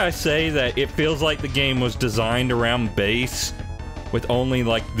 That's why I say that it feels like the game was designed around bass, with only,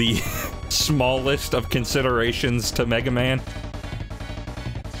 like, the smallest of considerations to Mega Man.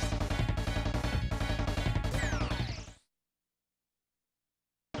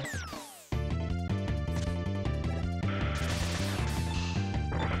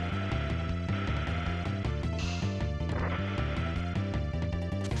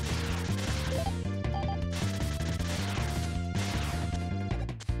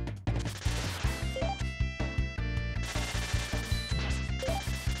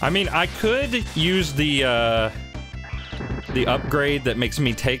 I mean, I could use the upgrade that makes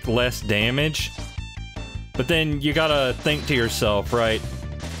me take less damage, but then you gotta think to yourself, right?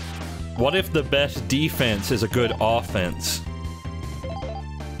 What if the best defense is a good offense?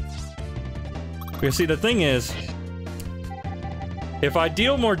 Because see, the thing is, if I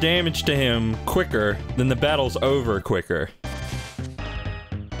deal more damage to him quicker, then the battle's over quicker.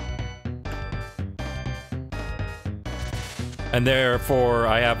 And therefore,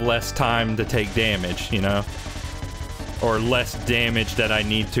 I have less time to take damage, you know? Or less damage that I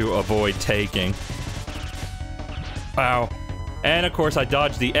need to avoid taking. Ow. And of course, I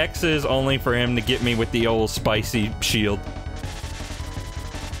dodged the X's only for him to get me with the old spicy shield.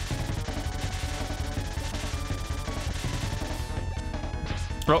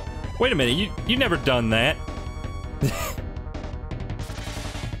 Oh, wait a minute, you never done that.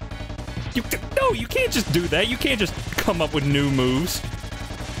 No, you can't just do that. You can't just come up with new moves.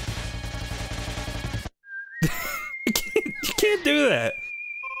 You can't do that.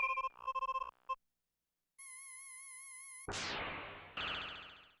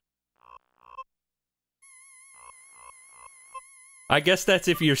 I guess that's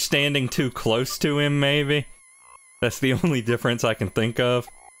if you're standing too close to him, maybe. That's the only difference I can think of.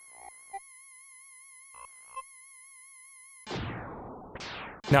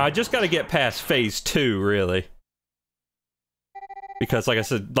 Now, I just gotta get past phase 2, really. Because, like I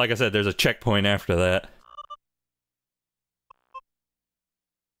said, there's a checkpoint after that.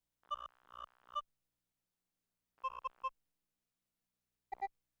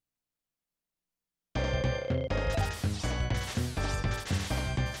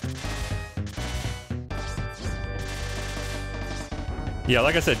 Yeah,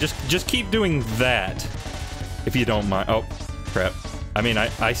 like I said, just keep doing that, if you don't mind. Oh, crap. I mean,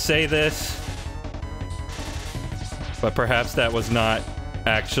 I say this, but perhaps that was not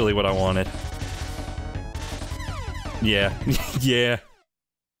actually what I wanted. Yeah, yeah.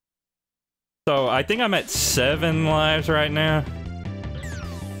 So, I think I'm at 7 lives right now.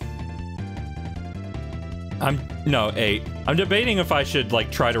 No, 8. I'm debating if I should,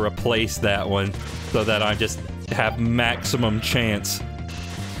 like, try to replace that one so that I just have maximum chance.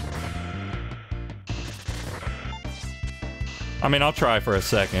 I mean, I'll try for a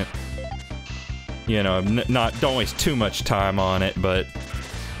second. You know, don't waste too much time on it, but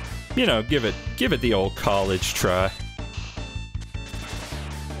you know, give it the old college try.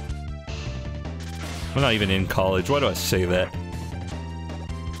 I'm not even in college. Why do I say that?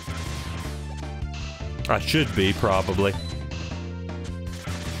 I should be, probably.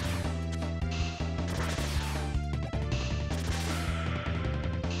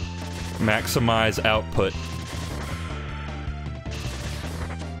 Maximize output.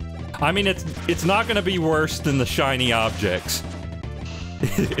 I mean, it's not gonna be worse than the shiny objects.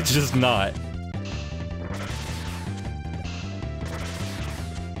 It's just not.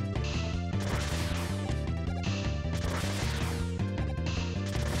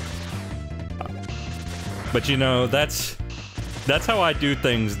 But you know, that's how I do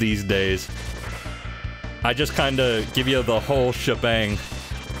things these days. I just kinda give you the whole shebang.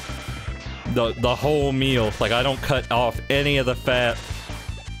 The whole meal. Like, I don't cut off any of the fat.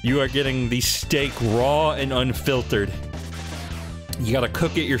 You are getting the steak raw and unfiltered. You gotta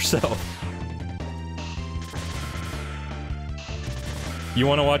cook it yourself. You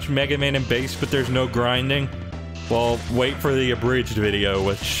wanna watch Mega Man and Bass, but there's no grinding? Well, wait for the abridged video,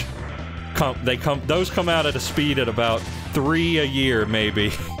 which... those come out at a speed at about 3 a year,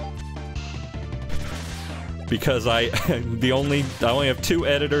 maybe. Because I only have 2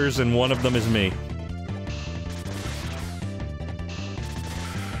 editors and one of them is me.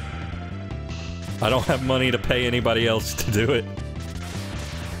 I don't have money to pay anybody else to do it.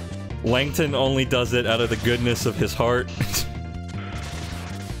 Langton only does it out of the goodness of his heart.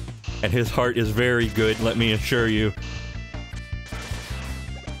 And his heart is very good, let me assure you.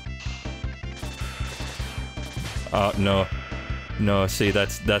 No. No, see,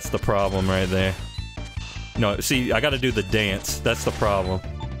 that's the problem right there. No, see, I gotta do the dance. That's the problem.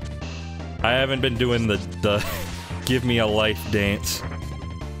 I haven't been doing the give me a life dance.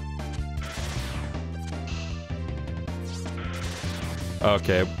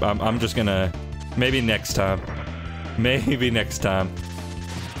 Okay, I'm just gonna... Maybe next time. Maybe next time.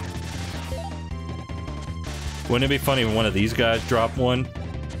 Wouldn't it be funny when one of these guys dropped one?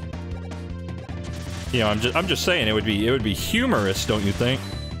 You know, I'm just saying it would be humorous, don't you think?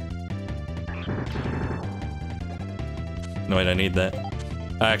 No, wait, I need that.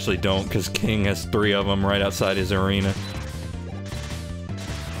 I actually don't, because King has 3 of them right outside his arena.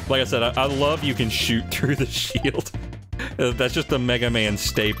 Like I said, I love you can shoot through the shield. That's just a Mega Man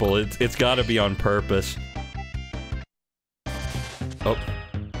staple. It's gotta be on purpose. Oh.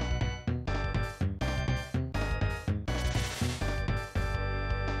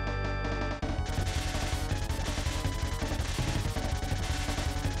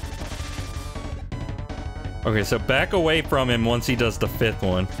 Okay, so back away from him once he does the 5th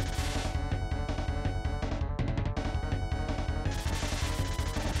one.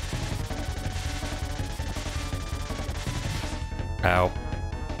 Ow.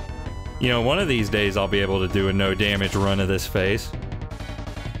 You know, one of these days I'll be able to do a no damage run of this phase.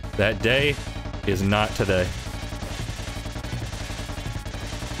 That day is not today.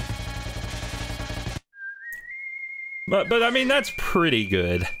 But I mean, that's pretty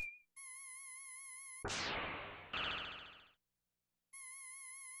good.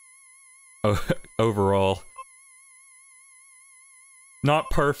 Oh, overall. Not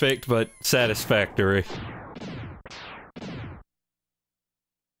perfect, but satisfactory.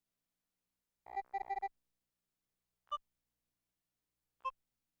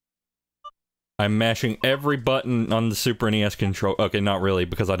 I'm mashing every button on the Super NES control. Okay, not really,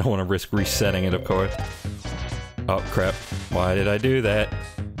 because I don't want to risk resetting it, of course. Oh, crap. Why did I do that?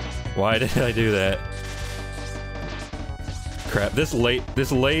 Why did I do that? Crap, this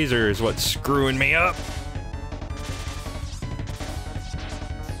laser is what's screwing me up.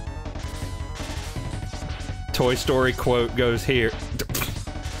 Toy Story quote goes here.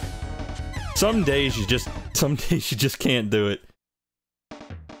 Some days you just can't do it.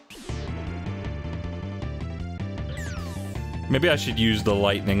 Maybe I should use the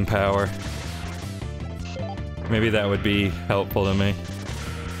lightning power. Maybe that would be helpful to me.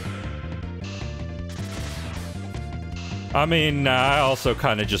 I mean, I also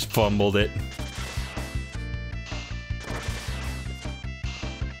kind of just fumbled it.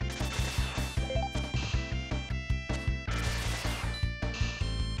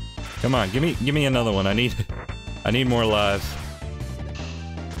 Come on, give me another one. I need more lives.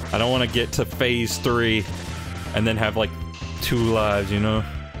 I don't want to get to phase 3 and then have like 2 lives, you know?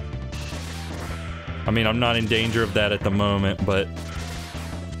 I mean, I'm not in danger of that at the moment, but...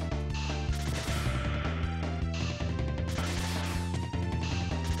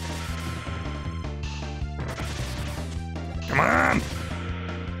 Come on!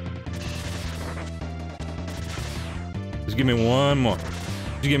 Just give me one more.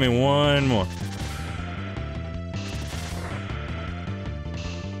 Just give me one more.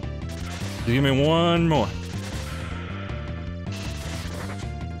 Just give me one more.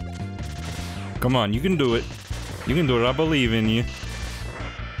 Come on, you can do it. You can do it. I believe in you.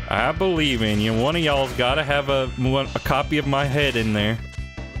 I believe in you. One of y'all's gotta have a copy of my head in there.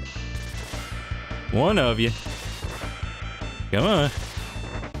 One of you. Come on.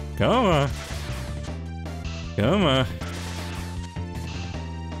 Come on. Come on.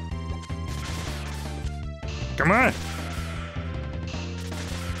 Come on!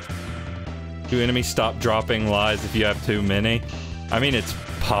 Do enemies stop dropping lies if you have too many? I mean, it's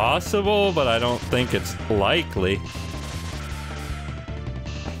possible, but I don't think it's likely.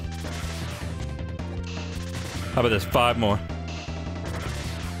 How about this? 5 more.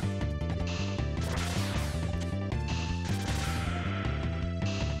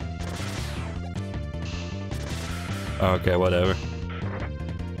 Okay, whatever.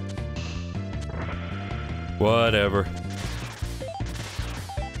 Whatever.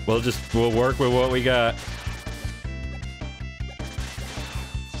 We'll work with what we got.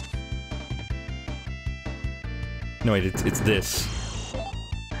 No, wait, it's this.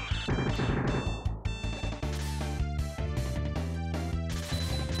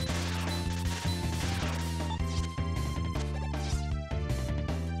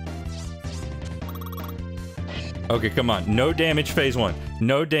 Okay, come on. No damage, phase 1.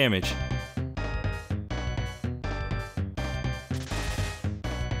 No damage.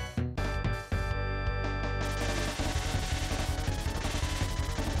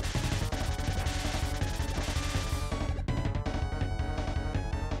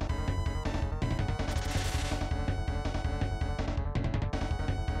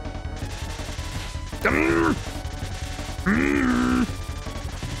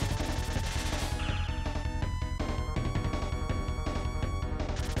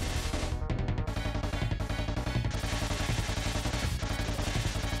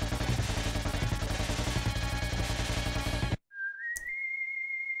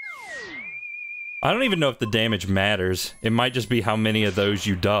 I don't even know if the damage matters. It might just be how many of those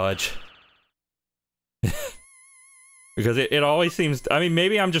you dodge. Because it always seems... I mean,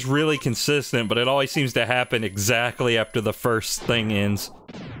 maybe I'm just really consistent, but it always seems to happen exactly after the first thing ends.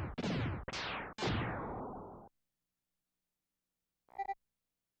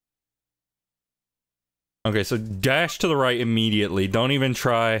 Okay, so dash to the right immediately. Don't even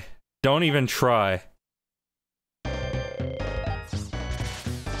try. Don't even try.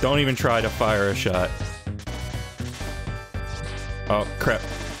 Don't even try to fire a shot. Oh, crap.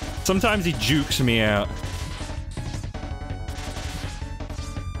 Sometimes he jukes me out.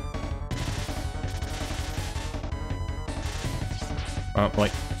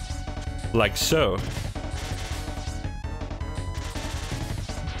 Like so.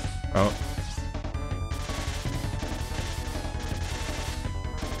 Oh.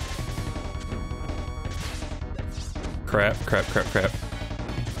 Crap.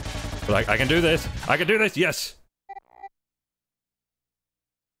 Like, I can do this. I can do this. Yes.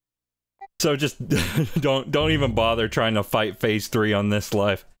 So just don't even bother trying to fight phase 3 on this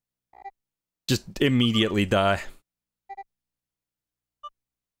life. Just immediately die.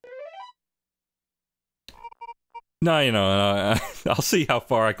 No, you know, I'll see how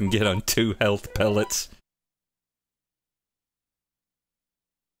far I can get on 2 health pellets.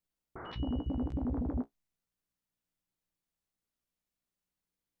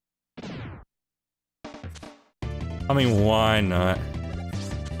 I mean, why not?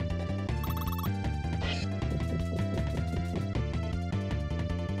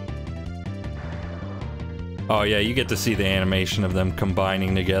 Oh yeah, you get to see the animation of them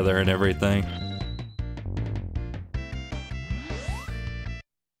combining together and everything.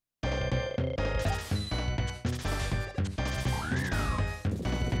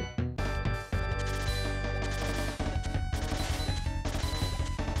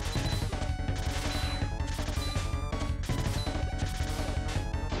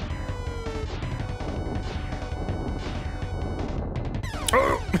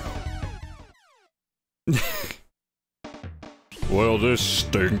 Well, this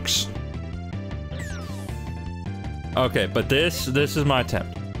stinks. Okay, but this is my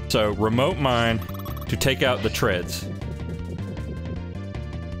attempt. So, remote mine to take out the treads.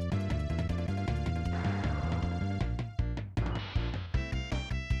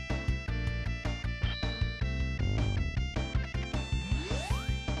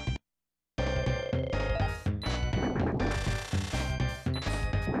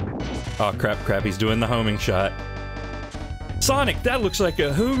 Oh, crap, he's doing the homing shot. Sonic, that looks like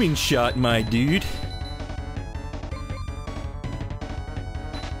a homing shot, my dude.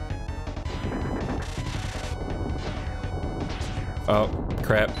 Oh,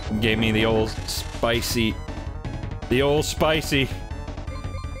 crap. Gave me the old spicy. The old spicy.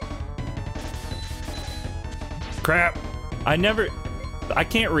 Crap. I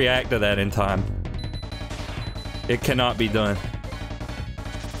can't react to that in time. It cannot be done.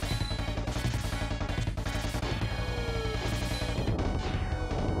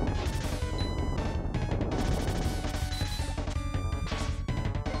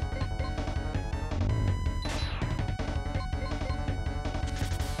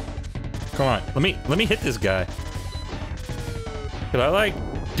 Come on, let me hit this guy. Could I, like,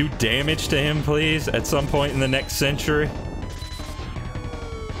 do damage to him, please, at some point in the next century?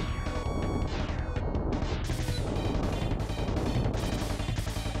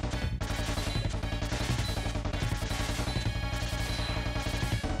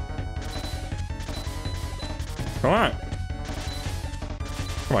 Come on.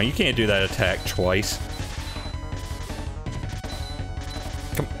 Come on, you can't do that attack twice.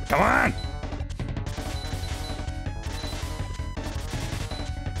 Come on!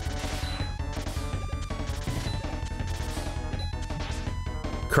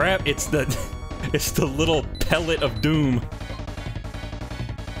 Crap, it's the little pellet of doom.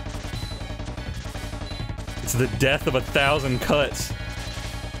 It's the death of 1,000 cuts.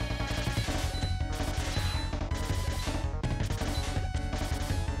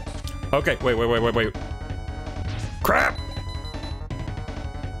 Okay, wait. Crap!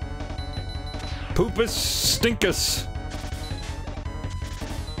 Poopus stinkus.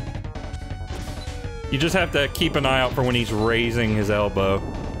 You just have to keep an eye out for when he's raising his elbow.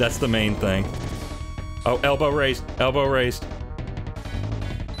 That's the main thing. Oh, elbow raised. Elbow raised.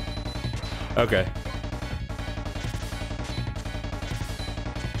 Okay.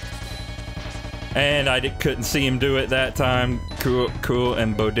 And I couldn't see him do it that time. Cool,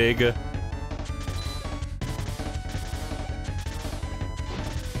 and bodega.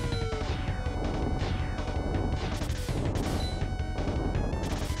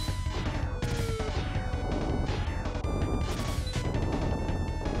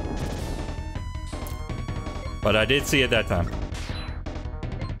 But I did see it that time.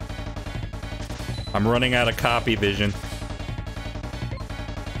 I'm running out of copy vision.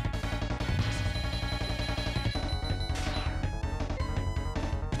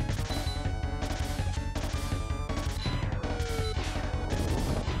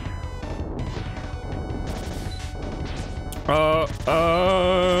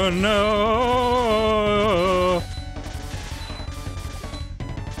 Oh no!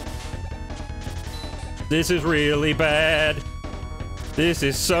 This is really bad. This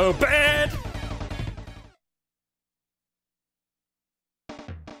is so bad!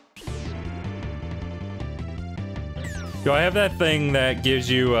 Do I have that thing that gives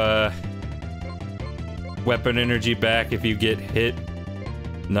you, weapon energy back if you get hit?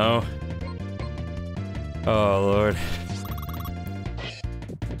 No? Oh, Lord.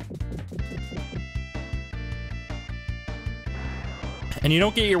 And you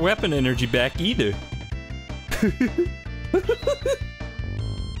don't get your weapon energy back either.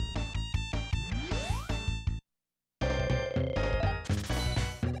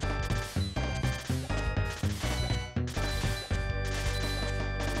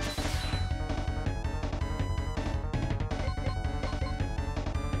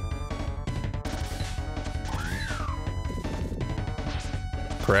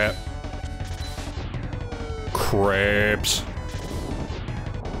 Crap. Craps.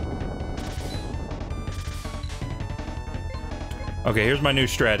 Okay, here's my new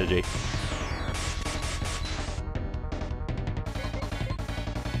strategy.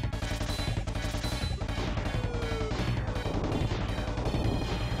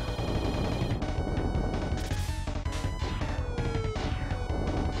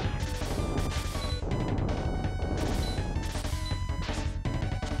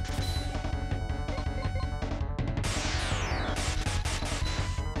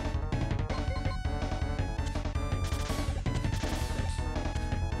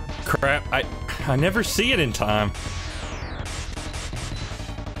 Crap, I never see it in time.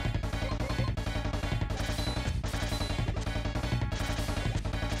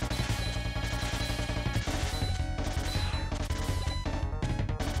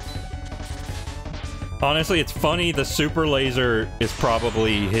 Honestly, it's funny, the super laser is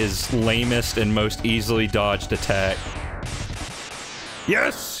probably his lamest and most easily dodged attack.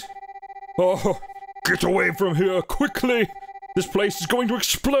 Yes! Oh, get away from here, quickly! This place is going to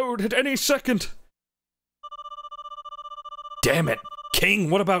explode at any second! Damn it! King,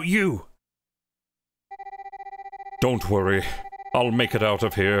 what about you? Don't worry. I'll make it out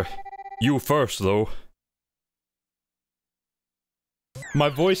of here. You first, though. My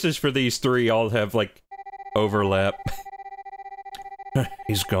voices for these three all have, like, overlap.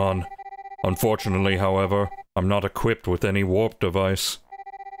 He's gone. Unfortunately, however, I'm not equipped with any warp device.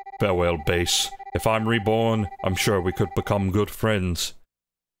 Farewell, base. If I'm reborn, I'm sure we could become good friends.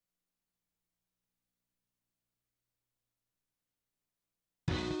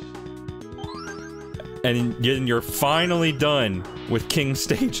 And you're finally done with King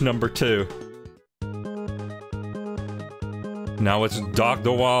Stage number 2. Now it's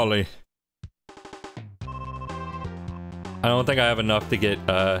Dr. Wally. I don't think I have enough to get,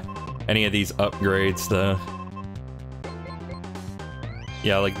 any of these upgrades, though.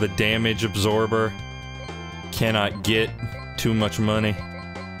 Yeah, like the damage absorber cannot get too much money.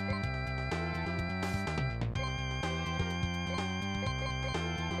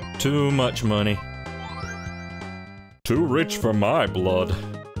 Too much money. Too rich for my blood.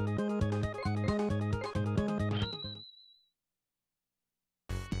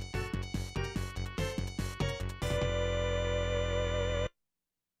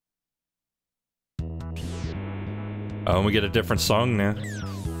 Oh, and we get a different song now.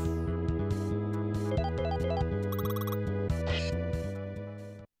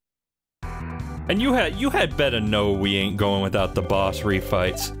 And you had better know we ain't going without the boss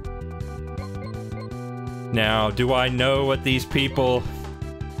refights. Now, do I know what these people...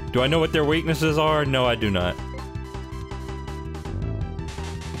 Do I know what their weaknesses are? No, I do not.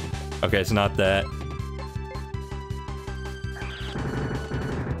 Okay, it's not that.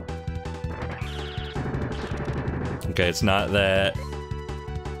 Okay, it's not that.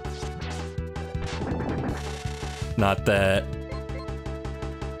 Not that.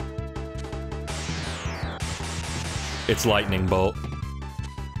 It's Lightning Bolt.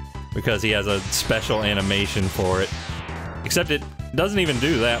 Because he has a special animation for it. Except it doesn't even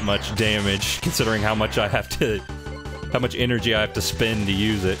do that much damage, considering how much I have to... how much energy I have to spend to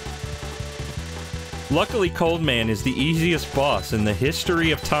use it. Luckily, Coldman is the easiest boss in the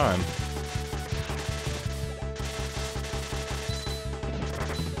history of time.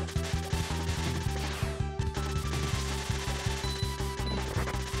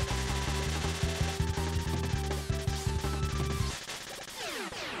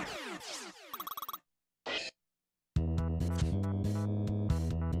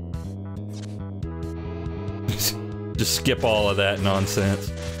 Just skip all of that nonsense.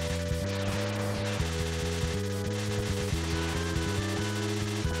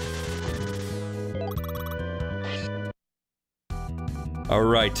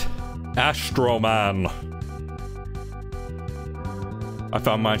 Alright. Astro Man. I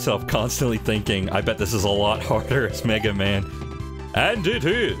found myself constantly thinking, I bet this is a lot harder as Mega Man. And it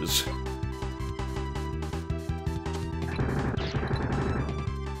is!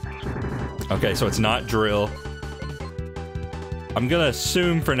 Okay, so it's not drill. I'm gonna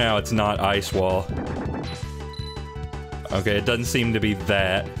assume for now it's not ice wall. Okay, it doesn't seem to be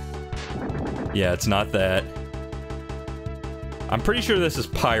that. Yeah, it's not that. I'm pretty sure this is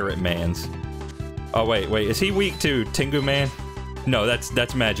Pirate Man's. Oh, wait, is he weak to Tengu Man? No,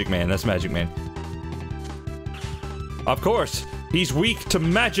 that's Magic Man, that's Magic Man. Of course, he's weak to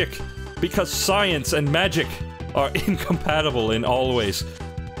magic, because science and magic are incompatible in all ways.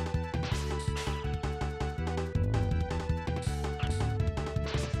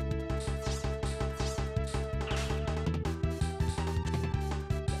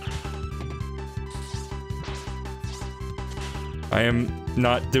 I am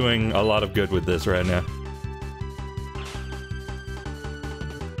not doing a lot of good with this right now.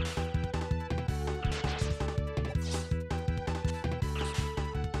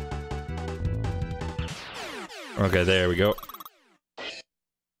 Okay, there we go.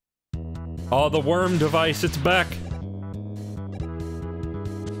 Oh, the worm device, it's back!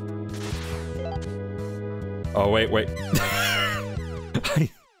 Oh, wait.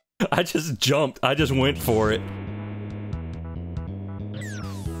 I just jumped. I just went for it.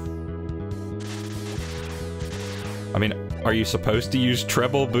 I mean, are you supposed to use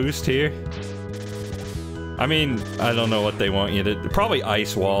treble boost here? I mean, I don't know what they want you to... Probably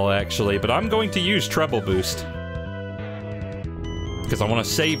ice wall, actually, but I'm going to use treble boost. Because I want to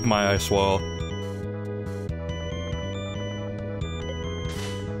save my ice wall.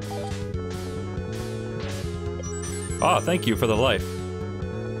 Ah, thank you for the life.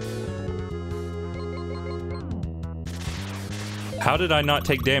 How did I not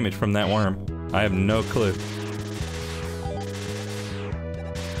take damage from that worm? I have no clue.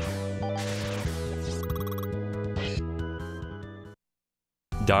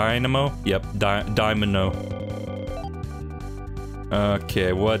 Dynamo? Yep, Dynamo.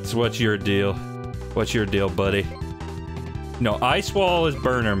 Okay, what's your deal? What's your deal, buddy? No, Ice Wall is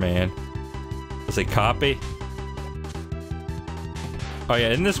Burner Man. Is it copy? Oh yeah,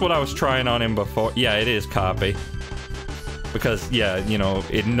 isn't this what I was trying on him before? Yeah, it is copy. Because, yeah, you know,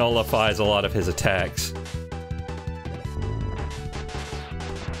 it nullifies a lot of his attacks.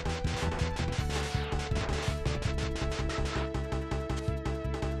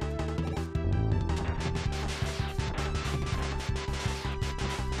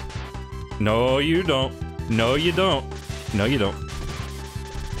 No, you don't. No, you don't. No, you don't.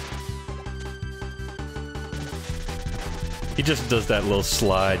 He just does that little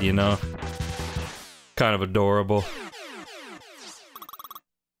slide, you know? Kind of adorable.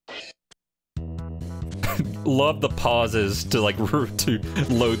 Love the pauses to, like, to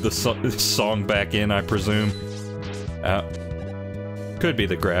load the song back in, I presume. Could be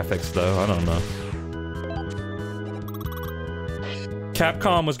the graphics, though. I don't know.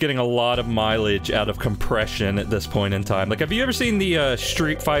 Capcom was getting a lot of mileage out of compression at this point in time. Like, have you ever seen the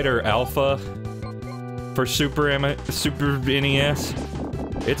Street Fighter Alpha for Super NES?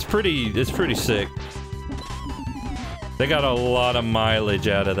 It's pretty sick. They got a lot of mileage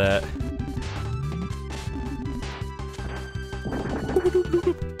out of that.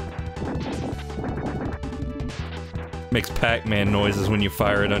 Makes Pac-Man noises when you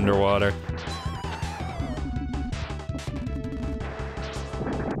fire it underwater.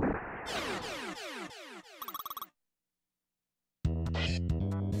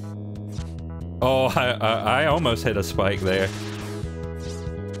 Oh, I almost hit a spike there.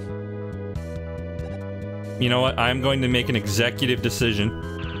 You know what? I'm going to make an executive decision.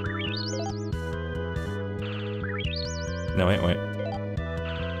 No, wait.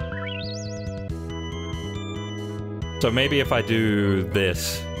 So maybe if I do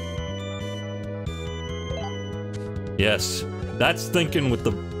this. Yes. That's thinking with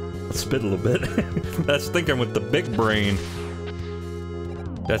the... Let's spit a little bit. That's thinking with the big brain.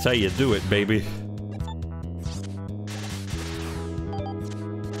 That's how you do it, baby.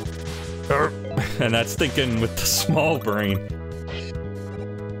 And that's thinking with the small brain.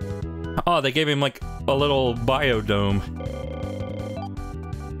 Oh, they gave him like a little biodome.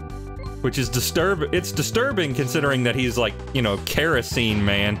 Which is disturbing. It's disturbing considering that he's like, you know, Kerosene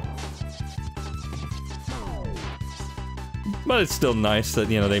Man. But it's still nice that,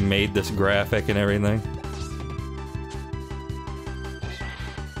 you know, they made this graphic and everything.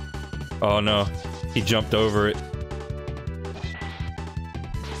 Oh no, he jumped over it.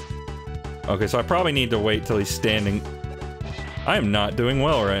 Okay, so I probably need to wait till he's standing. I am not doing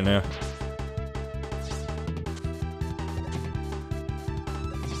well right now.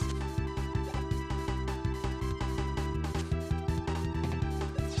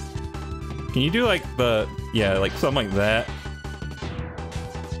 Can you do like the... Yeah, like something like that?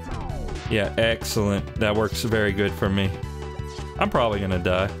 Yeah, excellent. That works very good for me. I'm probably gonna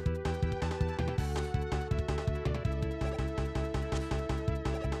die.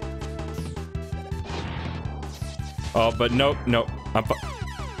 Oh, but nope, nope.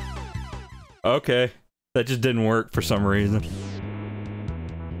 Okay. That just didn't work for some reason.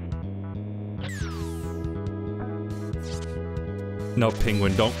 No,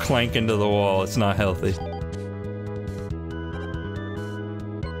 penguin, don't clank into the wall. It's not healthy.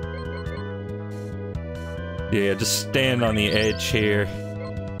 Yeah, just stand on the edge here.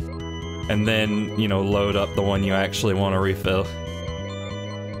 And then, you know, load up the one you actually want to refill.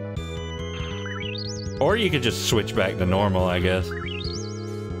 Or you could just switch back to normal, I guess.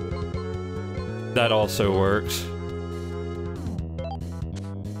 That also works.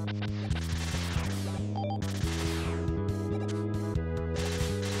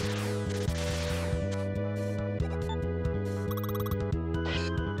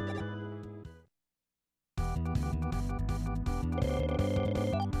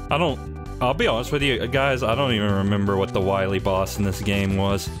 I'll be honest with you, guys, I don't even remember what the wily boss in this game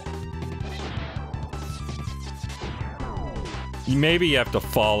was. Maybe you have to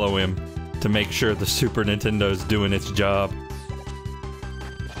follow him to make sure the Super Nintendo's doing its job.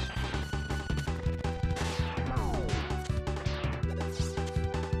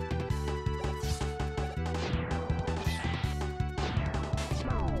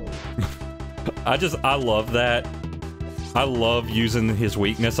 I love that. I love using his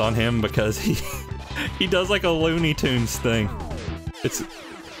weakness on him because he does like a Looney Tunes thing. It's...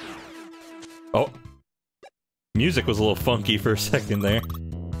 Oh. Music was a little funky for a second there.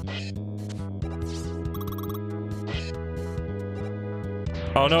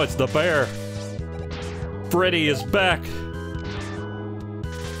 Oh no, it's the bear! Freddy is back!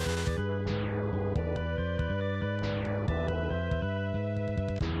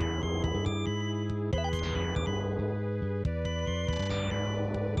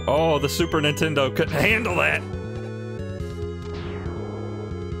 Oh, the Super Nintendo couldn't handle that!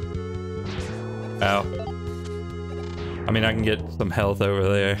 Ow. I mean, I can get some health over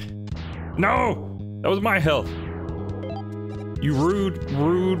there. No! That was my health! You rude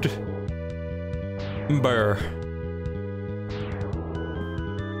bear.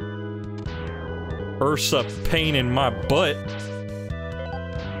 Ursa pain in my butt.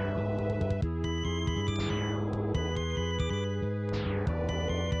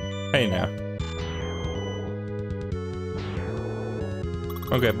 Hey now.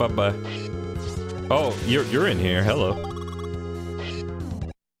 Okay, bye-bye. Oh, you're in here. Hello.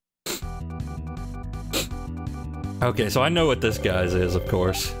 Okay, so I know what this guy's is, of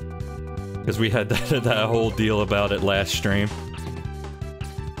course. Because we had that whole deal about it last stream.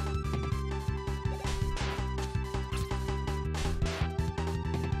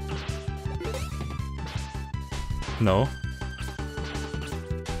 No.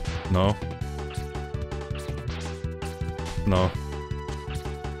 No. No.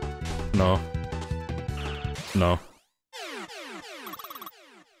 No. No.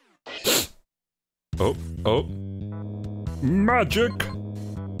 Oh. Oh. Magic!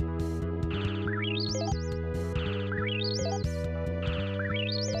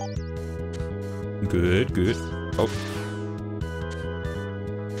 Good, good. Oh.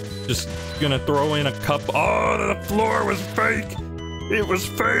 Just gonna throw in a cup. Oh, the floor was fake! It was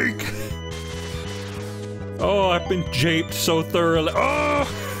fake! Oh, I've been japed so thoroughly. Oh!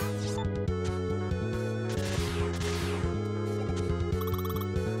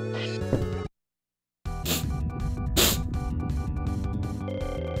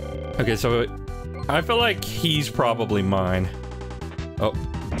 Okay, so I feel like he's probably mine. Oh.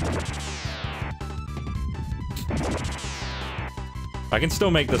 I can still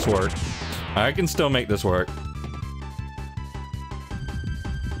make this work. I can still make this work.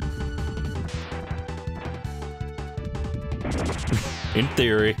 In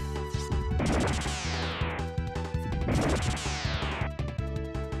theory.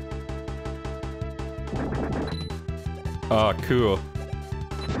 Oh, cool.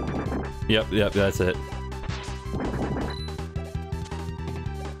 Yep, that's it.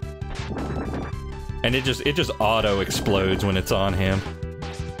 And it just auto explodes when it's on him.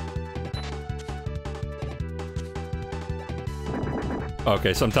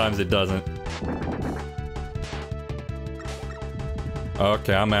 Okay, sometimes it doesn't.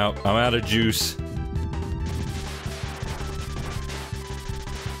 Okay, I'm out. I'm out of juice.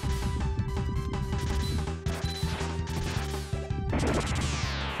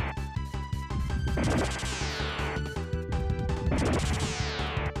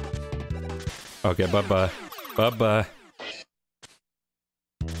 Okay, bye-bye. Bye-bye.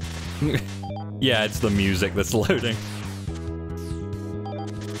 Yeah, it's the music that's loading.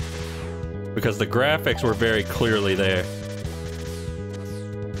 Because the graphics were very clearly there.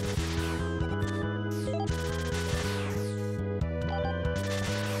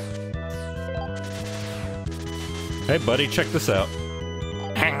 Hey buddy, check this out.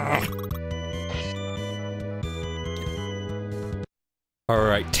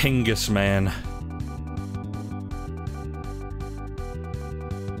 Alright, Tingus Man.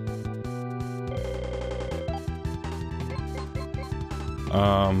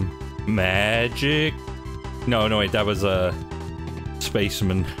 Magic? No, wait, that was a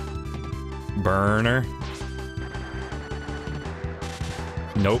spaceman. Burner?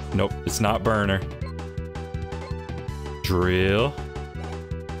 Nope, it's not burner. Drill?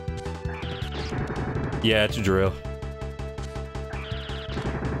 Yeah, it's a drill.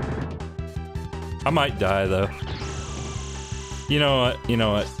 I might die though. You know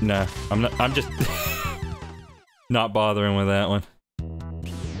what? Nah, I'm just not bothering with that one.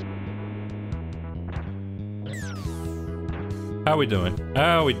 How we doing?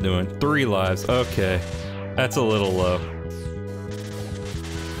 3 lives. Okay. That's a little low.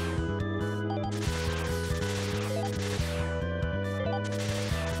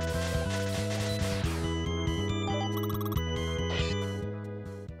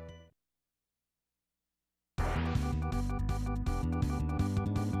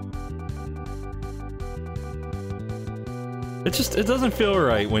 It doesn't feel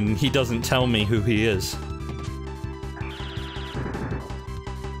right when he doesn't tell me who he is.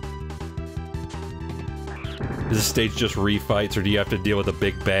 Is this stage just refights, or do you have to deal with a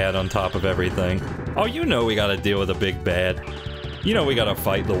big bad on top of everything? Oh, you know we gotta deal with a big bad. You know we gotta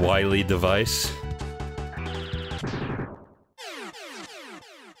fight the wily device.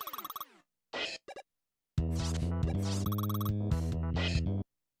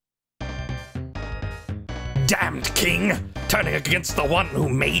 Damned king! Turning against the one who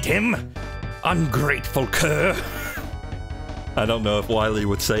made him? Ungrateful cur! I don't know if Wily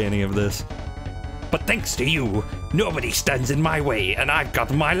would say any of this. But thanks to you, nobody stands in my way, and I've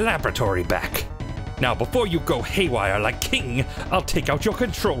got my laboratory back. Now, before you go haywire like King, I'll take out your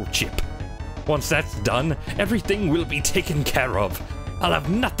control chip. Once that's done, everything will be taken care of. I'll have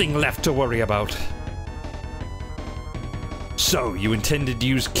nothing left to worry about. So, you intended to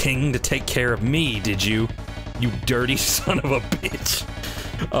use King to take care of me, did you? You dirty son of a bitch.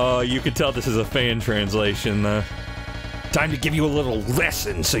 You can tell this is a fan translation, though. Time to give you a little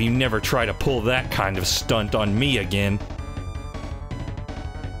lesson so you never try to pull that kind of stunt on me again.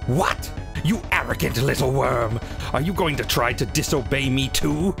 What? You arrogant little worm! Are you going to try to disobey me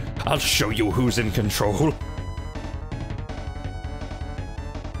too? I'll show you who's in control.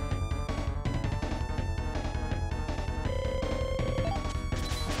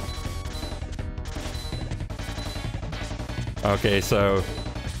 Okay, so...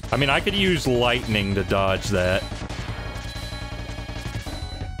 I mean, I could use lightning to dodge that.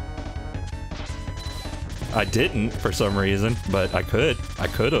 I didn't, for some reason, but I could. I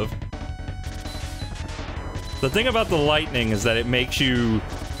could've. The thing about the lightning is that it makes you,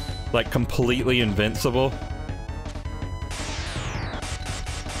 like, completely invincible.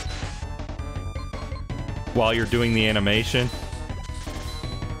 While you're doing the animation.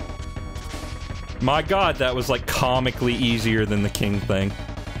 My god, that was, like, comically easier than the King thing.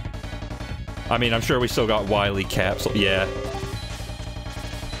 I mean, I'm sure we still got Wily Capsule. Yeah.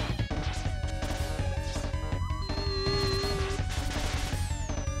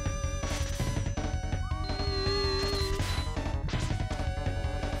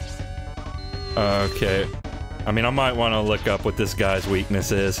 Okay. I mean, I might want to look up what this guy's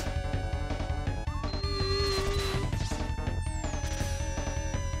weakness is.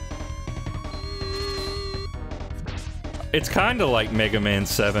 It's kind of like Mega Man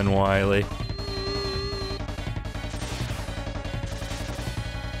 7 Wily.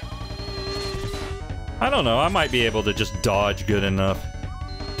 I don't know, I might be able to just dodge good enough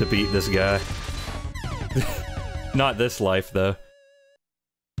to beat this guy. Not this life, though.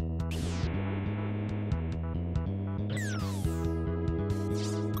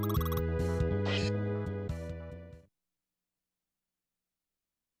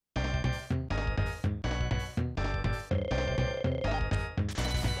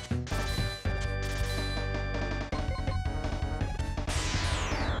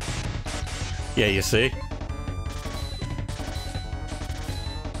 Yeah, you see?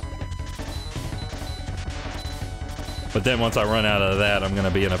 But then once I run out of that, I'm gonna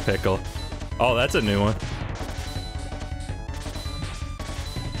be in a pickle. Oh, that's a new one.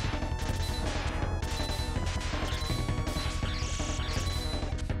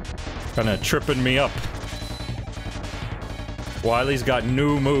 Kinda tripping me up. Wily's got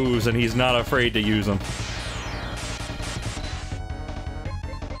new moves and he's not afraid to use them.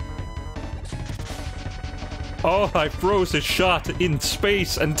 Oh, I froze his shot in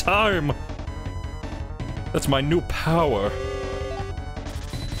space and time! That's my new power.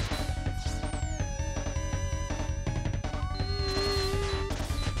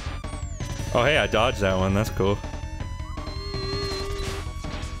 Oh hey, I dodged that one, that's cool.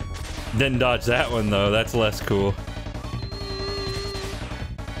 Didn't dodge that one though, that's less cool.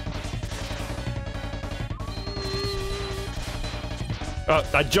 Oh,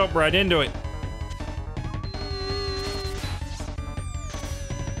 I jumped right into it.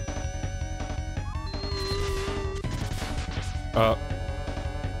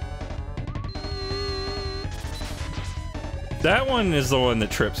 That one is the one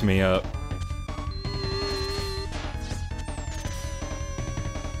that trips me up.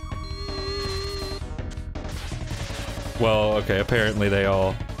 Well, okay, apparently they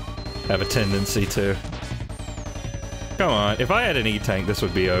all have a tendency to. Come on, if I had an E-Tank, this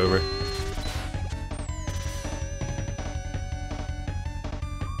would be over.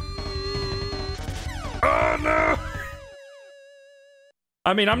 Oh no!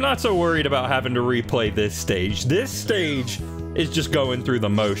 I mean, I'm not so worried about having to replay this stage. This stage is just going through the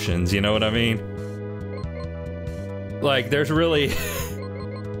motions, you know what I mean? Like, there's really...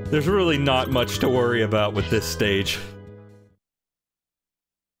 there's really not much to worry about with this stage.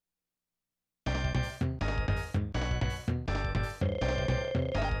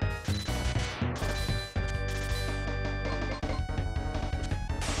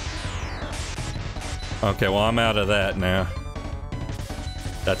 Okay, well, I'm out of that now.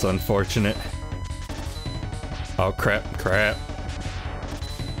 That's unfortunate. Oh, crap, crap.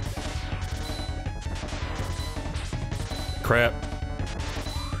 Crap.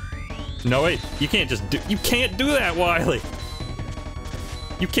 No, wait, you can't just do- you can't do that, Wily!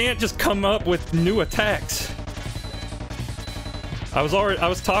 You can't just come up with new attacks. I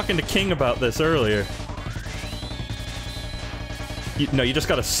was talking to King about this earlier. No, you just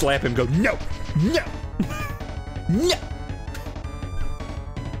gotta slap him and go, no! No! No!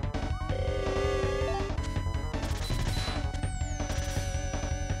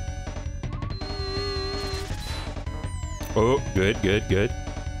 Oh, good, good, good.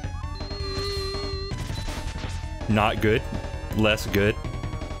 Not good. Less good.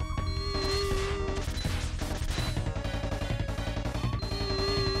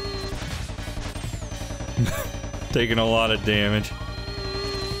 Taking a lot of damage.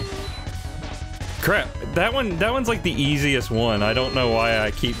 Crap, that one's like the easiest one. I don't know why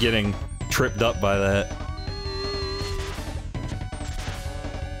I keep getting tripped up by that.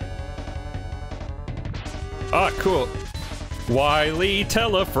 Ah, cool. Wily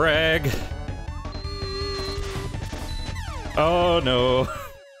telefrag. Oh no.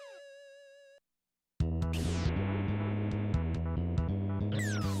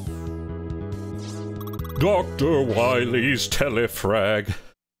 Dr. Wily's telefrag.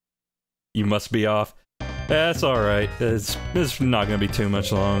 You must be off. That's alright. It's not gonna be too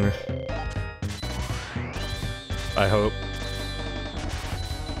much longer. I hope.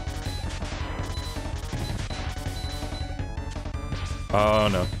 Oh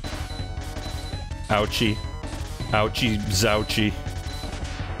no. Ouchie. Ouchie zouchie.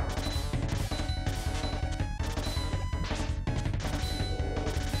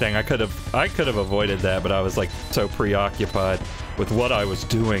 Dang, I could have avoided that, but I was like so preoccupied with what I was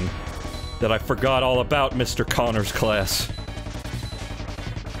doing that I forgot all about Mr. Connor's class.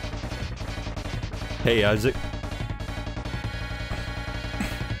 Hey, Isaac.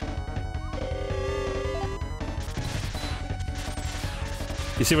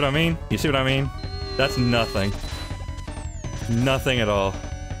 You see what I mean? You see what I mean? That's nothing. Nothing at all.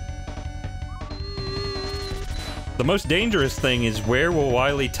 The most dangerous thing is where will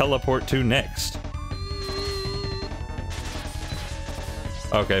Wily teleport to next?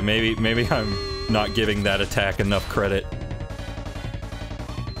 Okay, maybe I'm not giving that attack enough credit.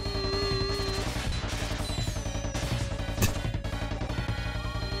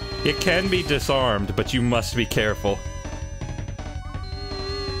 It can be disarmed, but you must be careful.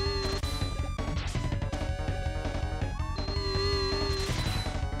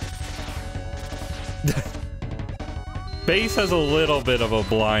 Base has a little bit of a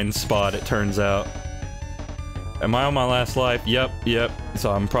blind spot, it turns out. Am I on my last life? Yep, yep.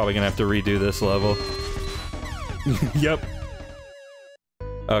 So I'm probably gonna have to redo this level. Yep.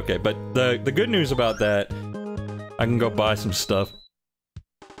 Okay, but the good news about that, I can go buy some stuff.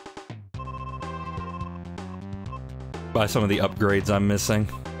 Buy some of the upgrades I'm missing.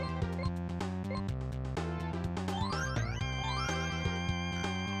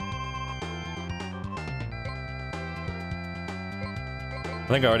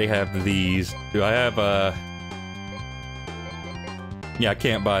 think I already have these. Do I have, yeah, I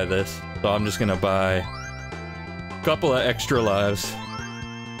can't buy this. So I'm just gonna buy a couple of extra lives.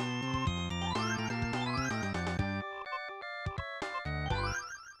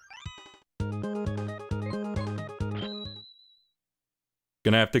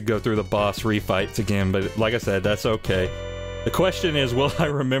 Gonna have to go through the boss refights again, but like I said, that's okay. The question is, will I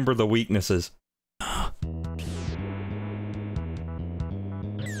remember the weaknesses?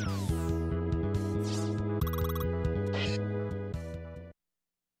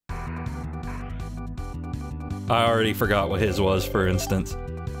 I already forgot what his was, for instance.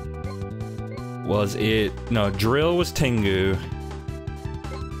 Was it... No, Drill was Tengu.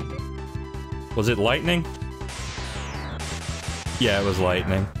 Was it Lightning? Yeah, it was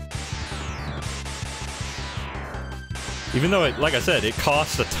Lightning. Even though it, like I said, it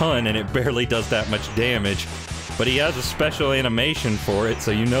costs a ton and it barely does that much damage. But he has a special animation for it,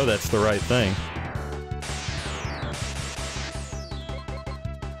 so you know that's the right thing.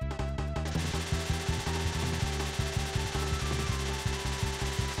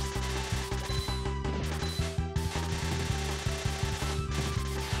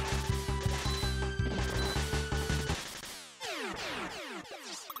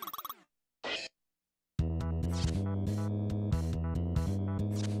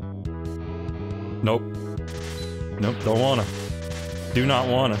 Nope. Nope, don't wanna. Do not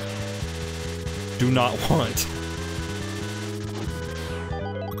wanna. Do not want.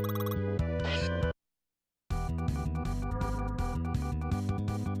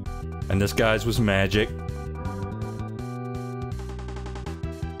 And this guy's was magic.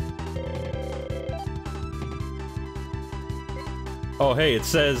 Oh hey, it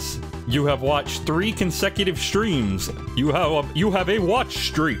says you have watched 3 consecutive streams. You have a watch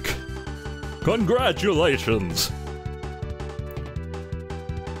streak. Congratulations!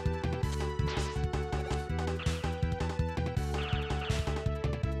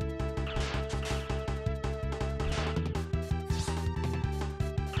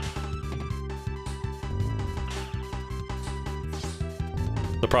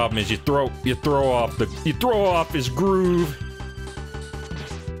 The problem is you throw off his groove.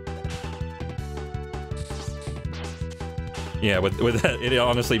 Yeah, with that, it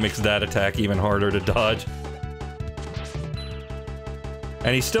honestly makes that attack even harder to dodge.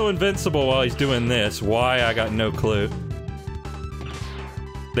 And he's still invincible while he's doing this. Why? I got no clue.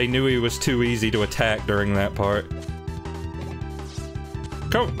 They knew he was too easy to attack during that part.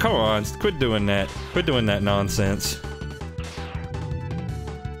 Come on, quit doing that. Quit doing that nonsense.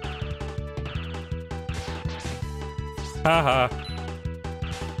 Haha.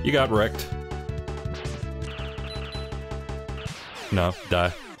 You got wrecked. No,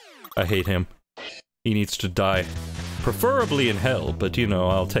 die. I hate him. He needs to die. Preferably in hell, but you know,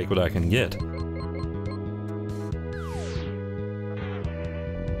 I'll take what I can get.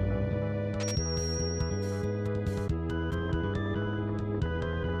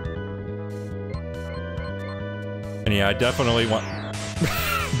 And yeah, I definitely want...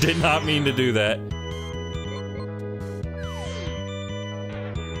 Did not mean to do that.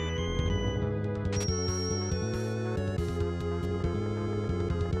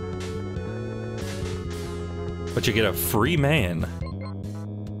 But you get a free man.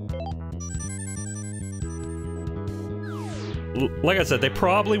 Like I said, they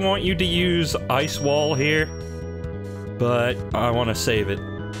probably want you to use Ice Wall here, but I want to save it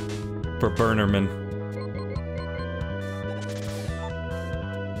for Burnerman.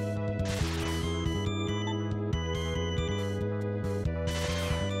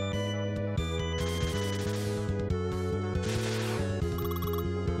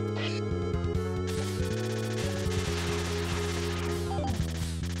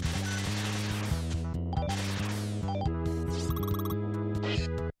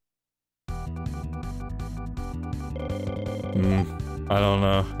 I don't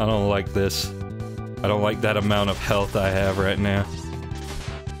know. I don't like this. I don't like that amount of health I have right now.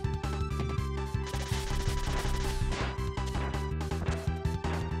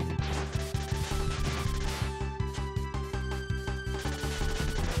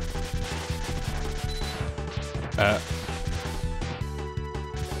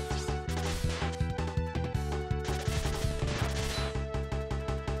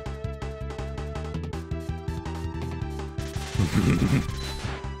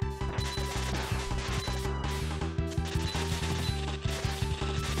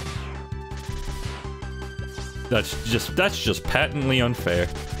 That's just patently unfair.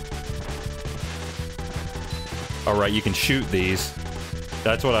 Alright, you can shoot these.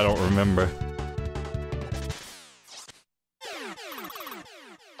 That's what I don't remember.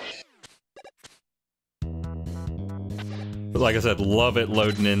 like I said, love it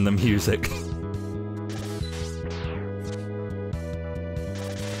loading in the music.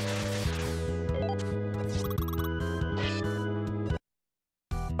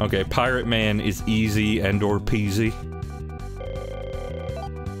 Okay, Pirate Man is easy and or peasy.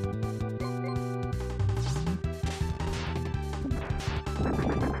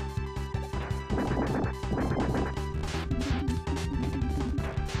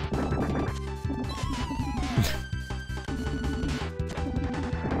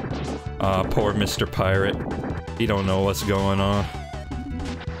 Poor Mr. Pirate. He don't know what's going on.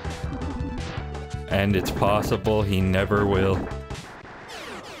 And it's possible he never will.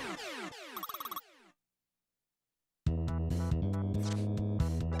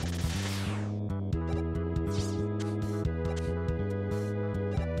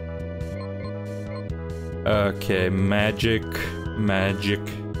 Okay, magic.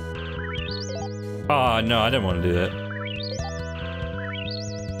 Ah, no, I didn't want to do that.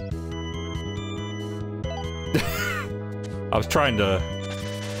 I was trying to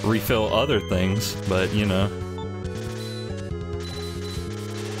refill other things, but you know.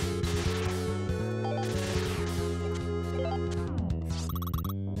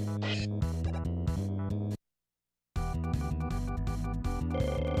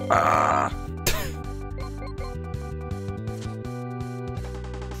 Ah!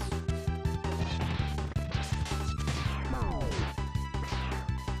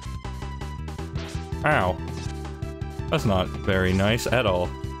 Ow. That's not very nice at all.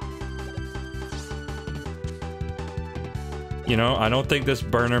 You know, I don't think this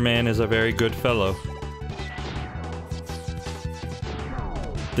burner man is a very good fellow.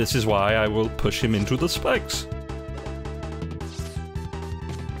 This is why I will push him into the spikes.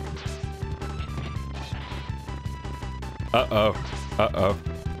 Uh-oh. Uh-oh.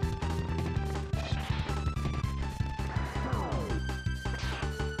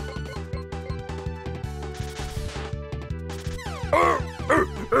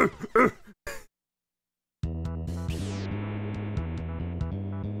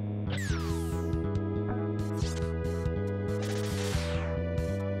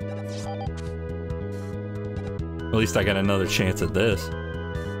 At least I got another chance at this.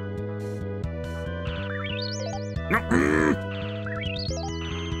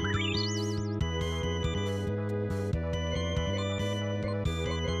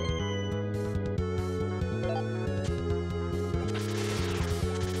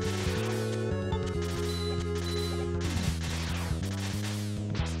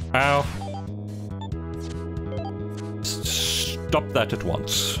 Ow. Stop that at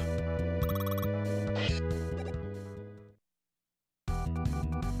once.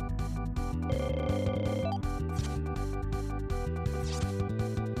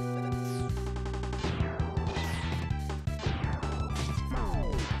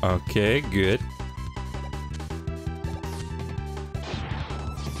 Okay, good.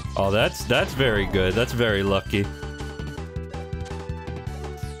 Oh, that's very good. That's very lucky.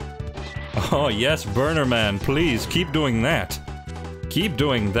 Oh, yes, Burner Man, please keep doing that. Keep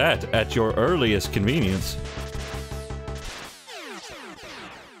doing that at your earliest convenience.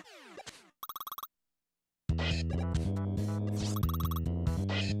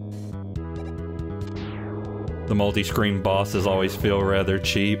 The multi-screen bosses always feel rather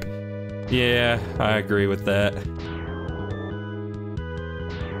cheap. Yeah, I agree with that.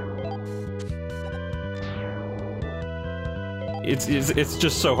 It's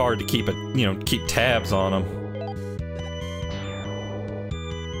just so hard to keep keep tabs on them.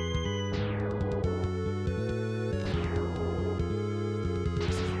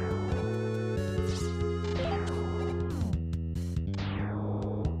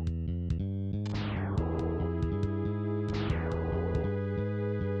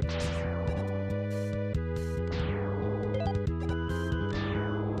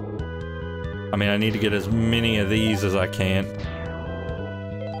 I mean, I need to get as many of these as I can.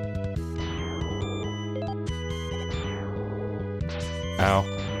 Ow.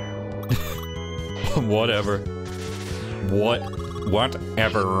 Whatever.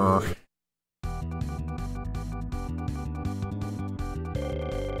 Whatever.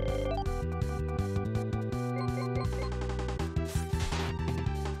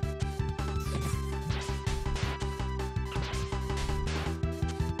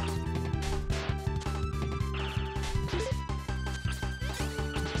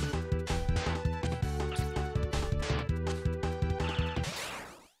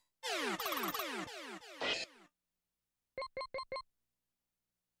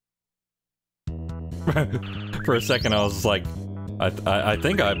 For a second, I was like, I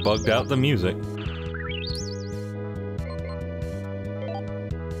think I bugged out the music.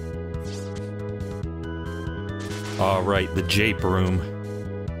 All right, the jape room.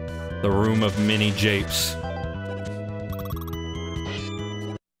 The room of many japes.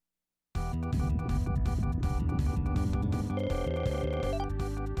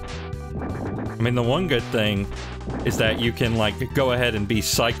 I mean, the one good thing is that you can, like, go ahead and be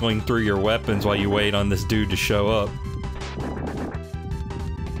cycling through your weapons while you wait on this dude to show up.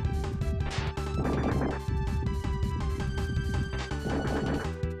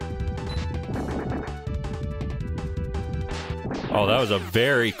 Oh, that was a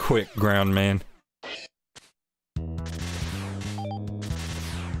very quick ground man.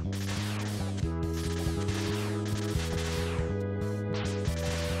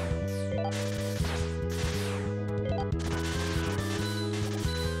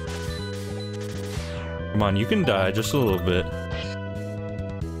 Come on, you can die just a little bit.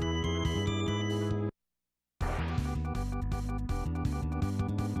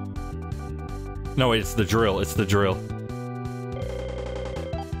 No, wait, it's the drill. It's the drill.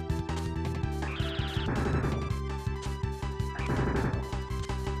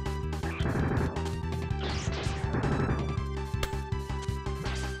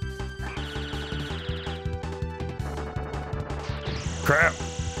 Crap!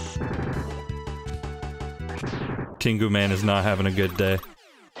 Kingu Man is not having a good day.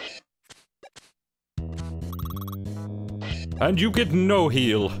 And you get no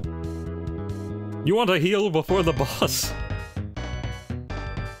heal. You want to heal before the boss?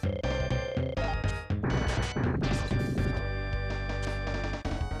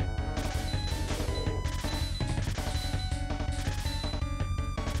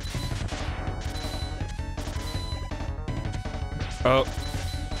 Oh.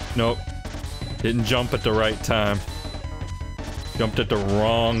 Nope. Didn't jump at the right time. Jumped at the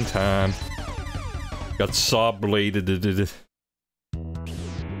wrong time. Got saw bladed.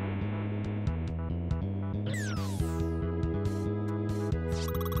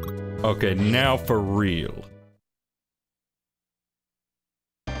 Okay, now for real.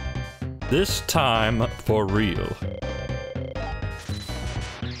 This time for real.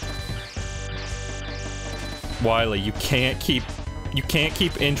 Wily, you can't keep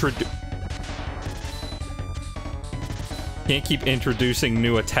introducing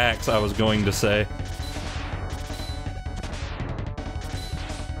new attacks, I was going to say.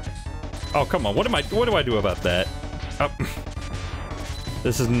 Oh, come on, what do I do about that? Oh.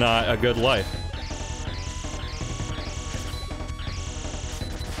 This is not a good life.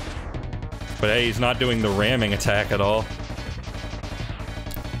 But hey, he's not doing the ramming attack at all.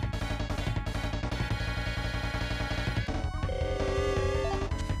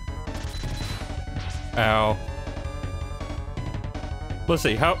 Ow. Let's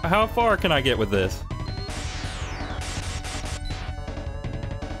see, how far can I get with this?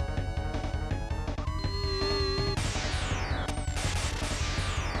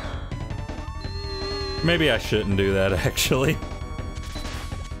 Maybe I shouldn't do that, actually.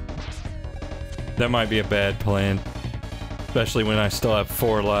 That might be a bad plan. Especially when I still have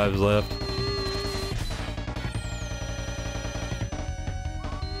 4 lives left.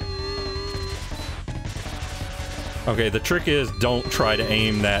 Okay, the trick is don't try to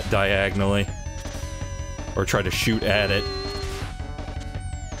aim that diagonally. Or try to shoot at it.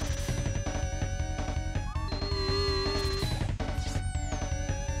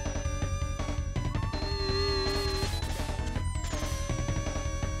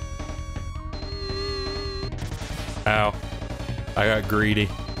 Ow. I got greedy.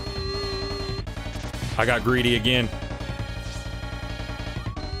 I got greedy again.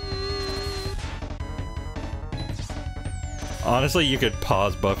 Honestly, you could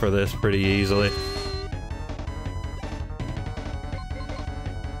pause buffer this pretty easily.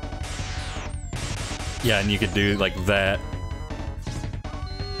 Yeah, and you could do like that.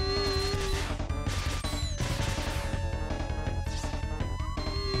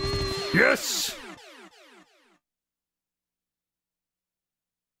 Yes!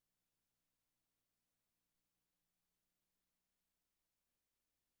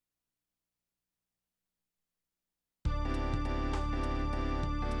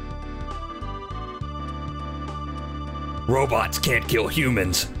 Robots can't kill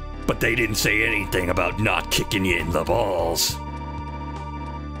humans, but they didn't say anything about not kicking you in the balls.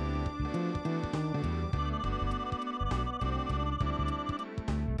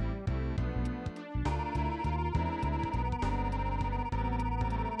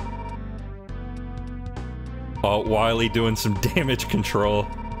 Oh, Wily doing some damage control.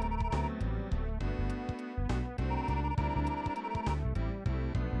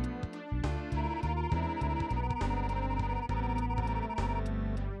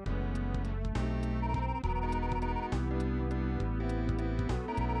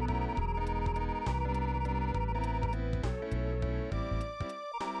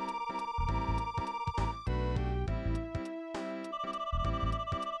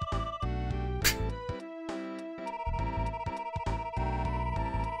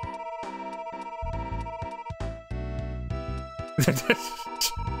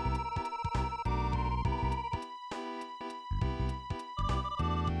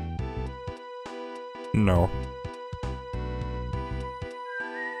 No.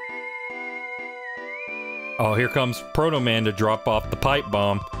 Oh, here comes Proto Man to drop off the pipe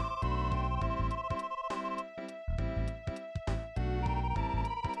bomb.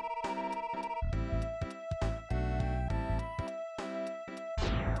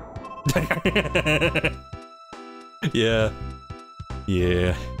 Yeah.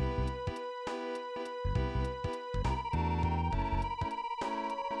 Yeah.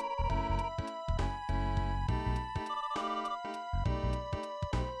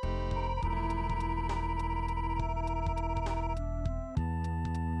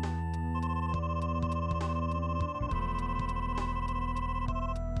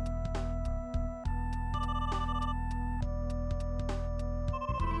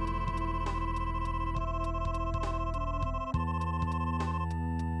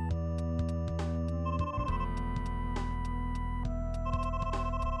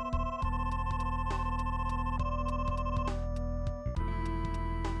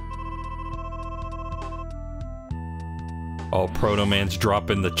 Oh, Proto Man's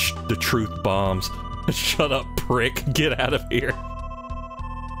dropping the truth bombs. Shut up, prick. Get out of here.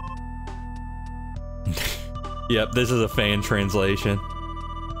 Yep, this is a fan translation.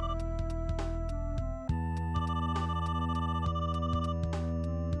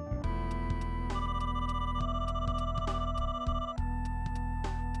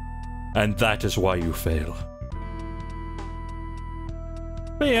 And that is why you fail.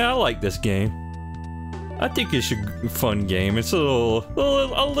 But yeah, I like this game. I think it's a fun game. It's a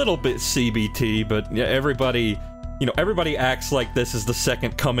little bit CBT, but yeah, everybody acts like this is the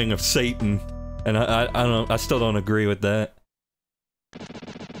second coming of Satan, and I still don't agree with that.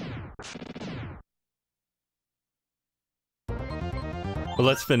 But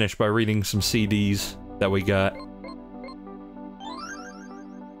let's finish by reading some CDs that we got.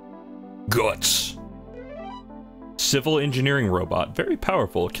 Guts. Civil engineering robot, very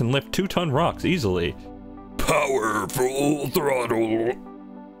powerful, can lift 2-ton rocks easily. Power full throttle.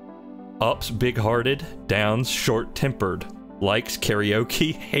 Ups, big-hearted. Downs, short-tempered. Likes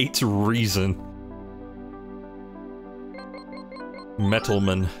karaoke, hates reason.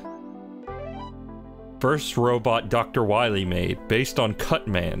 Metalman. First robot Dr. Wily made, based on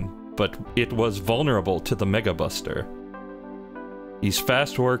Cutman, but it was vulnerable to the Mega Buster. He's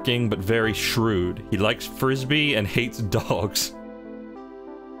fast-working, but very shrewd. He likes frisbee and hates dogs.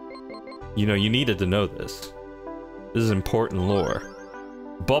 You know, you needed to know this. This is important lore.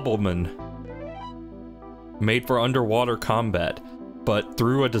 Bubbleman. Made for underwater combat, but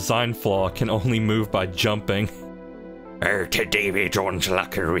through a design flaw can only move by jumping. To Davy Jones'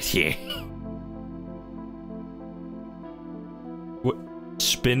 locker with you. What?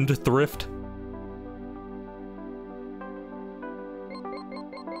 Spindthrift?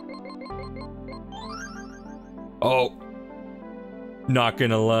 Oh. Not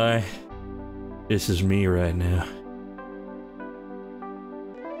gonna lie. This is me right now.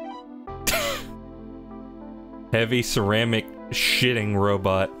 Heavy ceramic shitting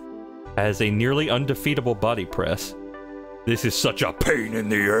robot has a nearly undefeatable body press. This is such a pain in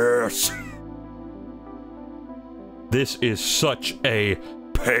the ass. This is such a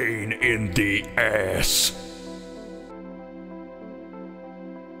pain in the ass.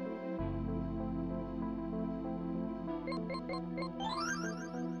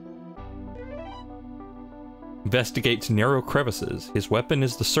 Investigates narrow crevices. His weapon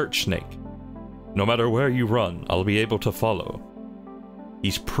is the search snake. No matter where you run, I'll be able to follow.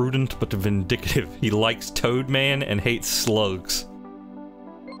 He's prudent but vindictive. He likes Toadman and hates slugs.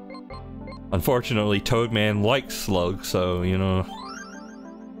 Unfortunately, Toadman likes slugs, so, you know.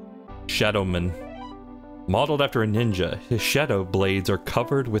 Shadowman. Modeled after a ninja, his shadow blades are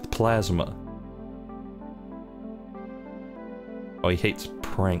covered with plasma. Oh, he hates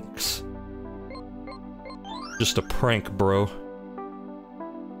pranks. Just a prank, bro.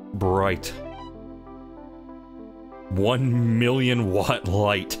 Bright. 1 million watt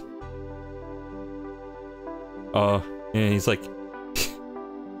light. And he's like...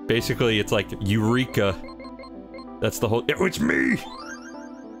 basically, it's like, Eureka. That's the whole... It's me!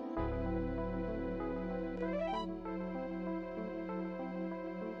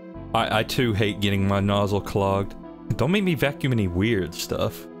 I too hate getting my nozzle clogged. Don't make me vacuum any weird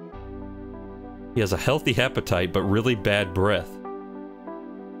stuff. He has a healthy appetite, but really bad breath.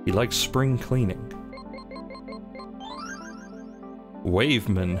 He likes spring cleaning.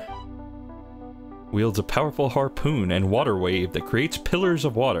 Waveman. Wields a powerful harpoon and water wave that creates pillars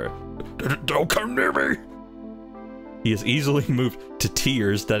of water. Don't come near me! He is easily moved to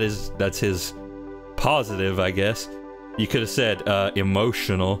tears. That's his positive, I guess. You could have said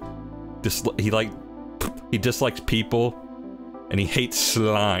emotional. He dislikes people, and he hates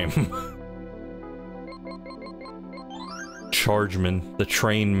slime. Chargeman, the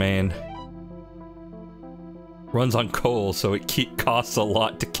train man. Runs on coal, so it costs a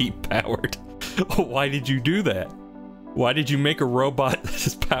lot to keep powered. Why did you do that? Why did you make a robot that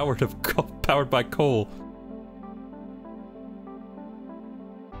is powered by coal?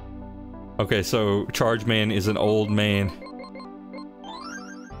 Okay, so Chargeman is an old man.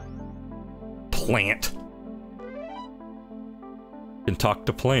 Plant. Can talk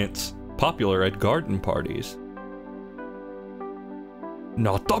to plants. Popular at garden parties.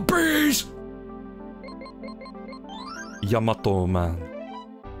 Not the bees! Yamato Man.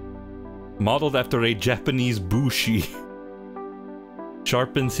 Modeled after a Japanese bushi.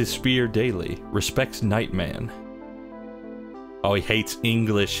 Sharpens his spear daily. Respects Nightman. Oh, he hates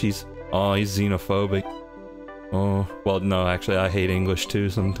English. He's xenophobic. Oh, well, no, actually, I hate English too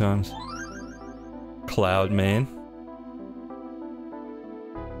sometimes. Cloud Man.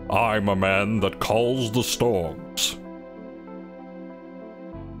 I'm a man that calls the storms.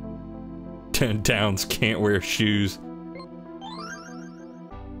 Downs can't wear shoes.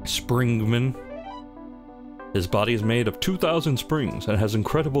 Springman. His body is made of 2,000 springs and has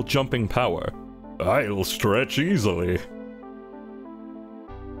incredible jumping power. I'll stretch easily.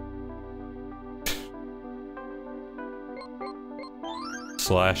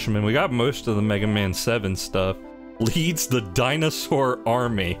 Slashman. We got most of the Mega Man 7 stuff. Leads the dinosaur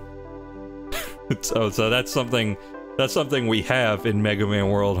army. So that's something we have in Mega Man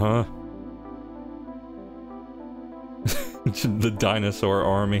World, huh? The dinosaur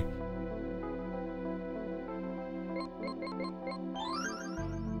army.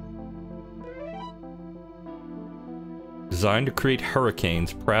 Designed to create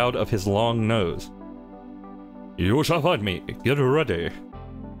hurricanes, proud of his long nose. You shall find me. Get ready.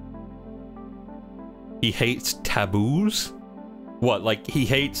 He hates taboos? What, like he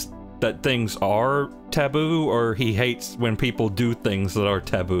hates that things are taboo, or he hates when people do things that are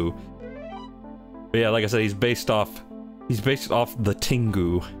taboo? But yeah, like I said, he's based off the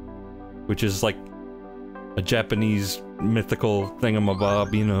Tengu, which is like a Japanese mythical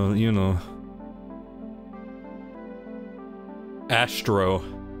thingamabob, you know. Astro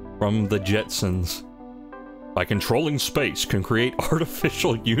from the Jetsons. By controlling space, can create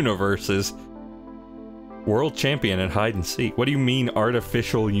artificial universes. World champion at hide and seek. What do you mean,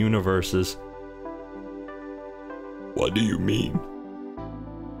 artificial universes? What do you mean?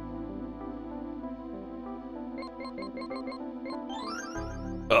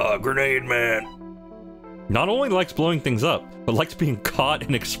 Grenade man. Not only likes blowing things up, but likes being caught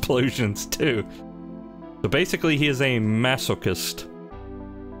in explosions too. So basically, he is a masochist.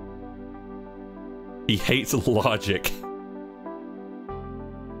 He hates logic.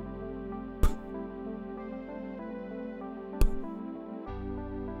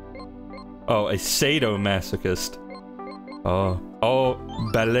 Oh, a sadomasochist. Oh,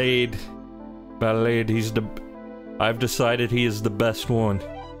 Ballade. I've decided he is the best one.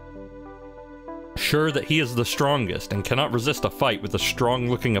 Sure that he is the strongest and cannot resist a fight with a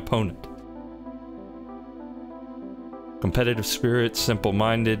strong-looking opponent. Competitive spirit,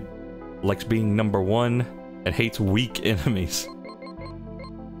 simple-minded, likes being #1, and hates weak enemies.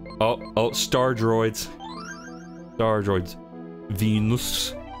 Oh, star droids.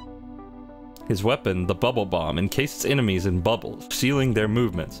 Venus. His weapon, the bubble bomb, encases enemies in bubbles, sealing their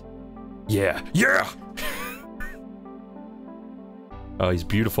movements. Yeah! Oh, he's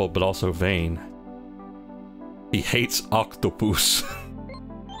beautiful, but also vain. He hates octopus.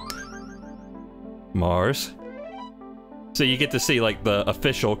 Mars. So you get to see, like, the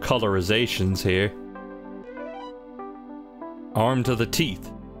official colorizations here. Armed to the teeth.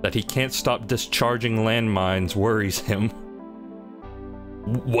 That he can't stop discharging landmines worries him.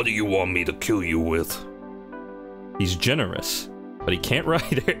 What do you want me to kill you with? He's generous, but he can't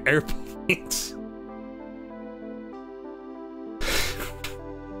ride airplanes.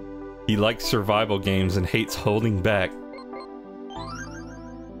 He likes survival games and hates holding back.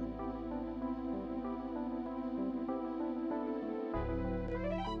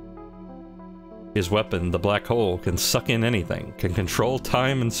 His weapon, the black hole, can suck in anything, can control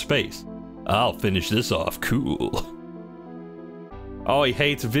time and space. I'll finish this off cool. Oh, he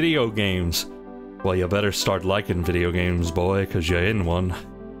hates video games. Well, you better start liking video games, boy, 'cause you're in one.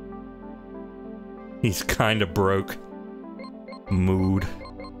 He's kinda broke. Mood.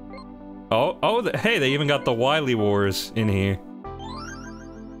 Hey, they even got the Wily Wars in here.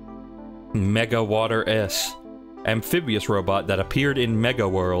 Mega Water S. amphibious robot that appeared in Mega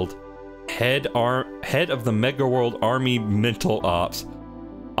World. Head of the Mega World Army Mental Ops.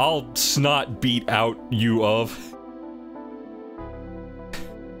 I'll snot beat out you of.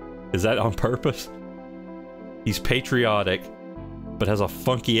 Is that on purpose? He's patriotic, but has a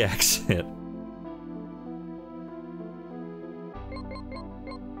funky accent.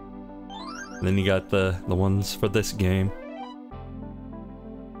 And then you got the ones for this game.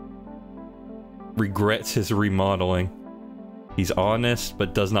 Regrets his remodeling. He's honest,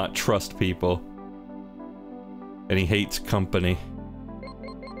 but does not trust people. And he hates company.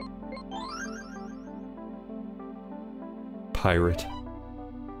 Pirate.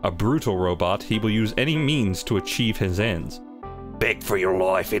 A brutal robot, he will use any means to achieve his ends. Beg for your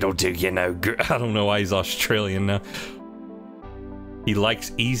life, it'll do you no good. I don't know why he's Australian now. He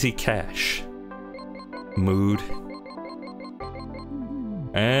likes easy cash. Mood.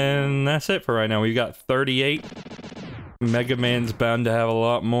 And that's it for right now. We've got 38. Mega Man's bound to have a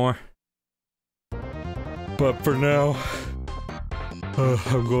lot more. But for now,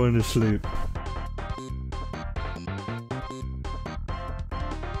 I'm going to sleep.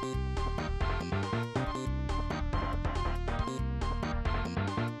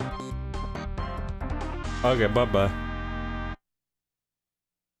 Okay, bye-bye.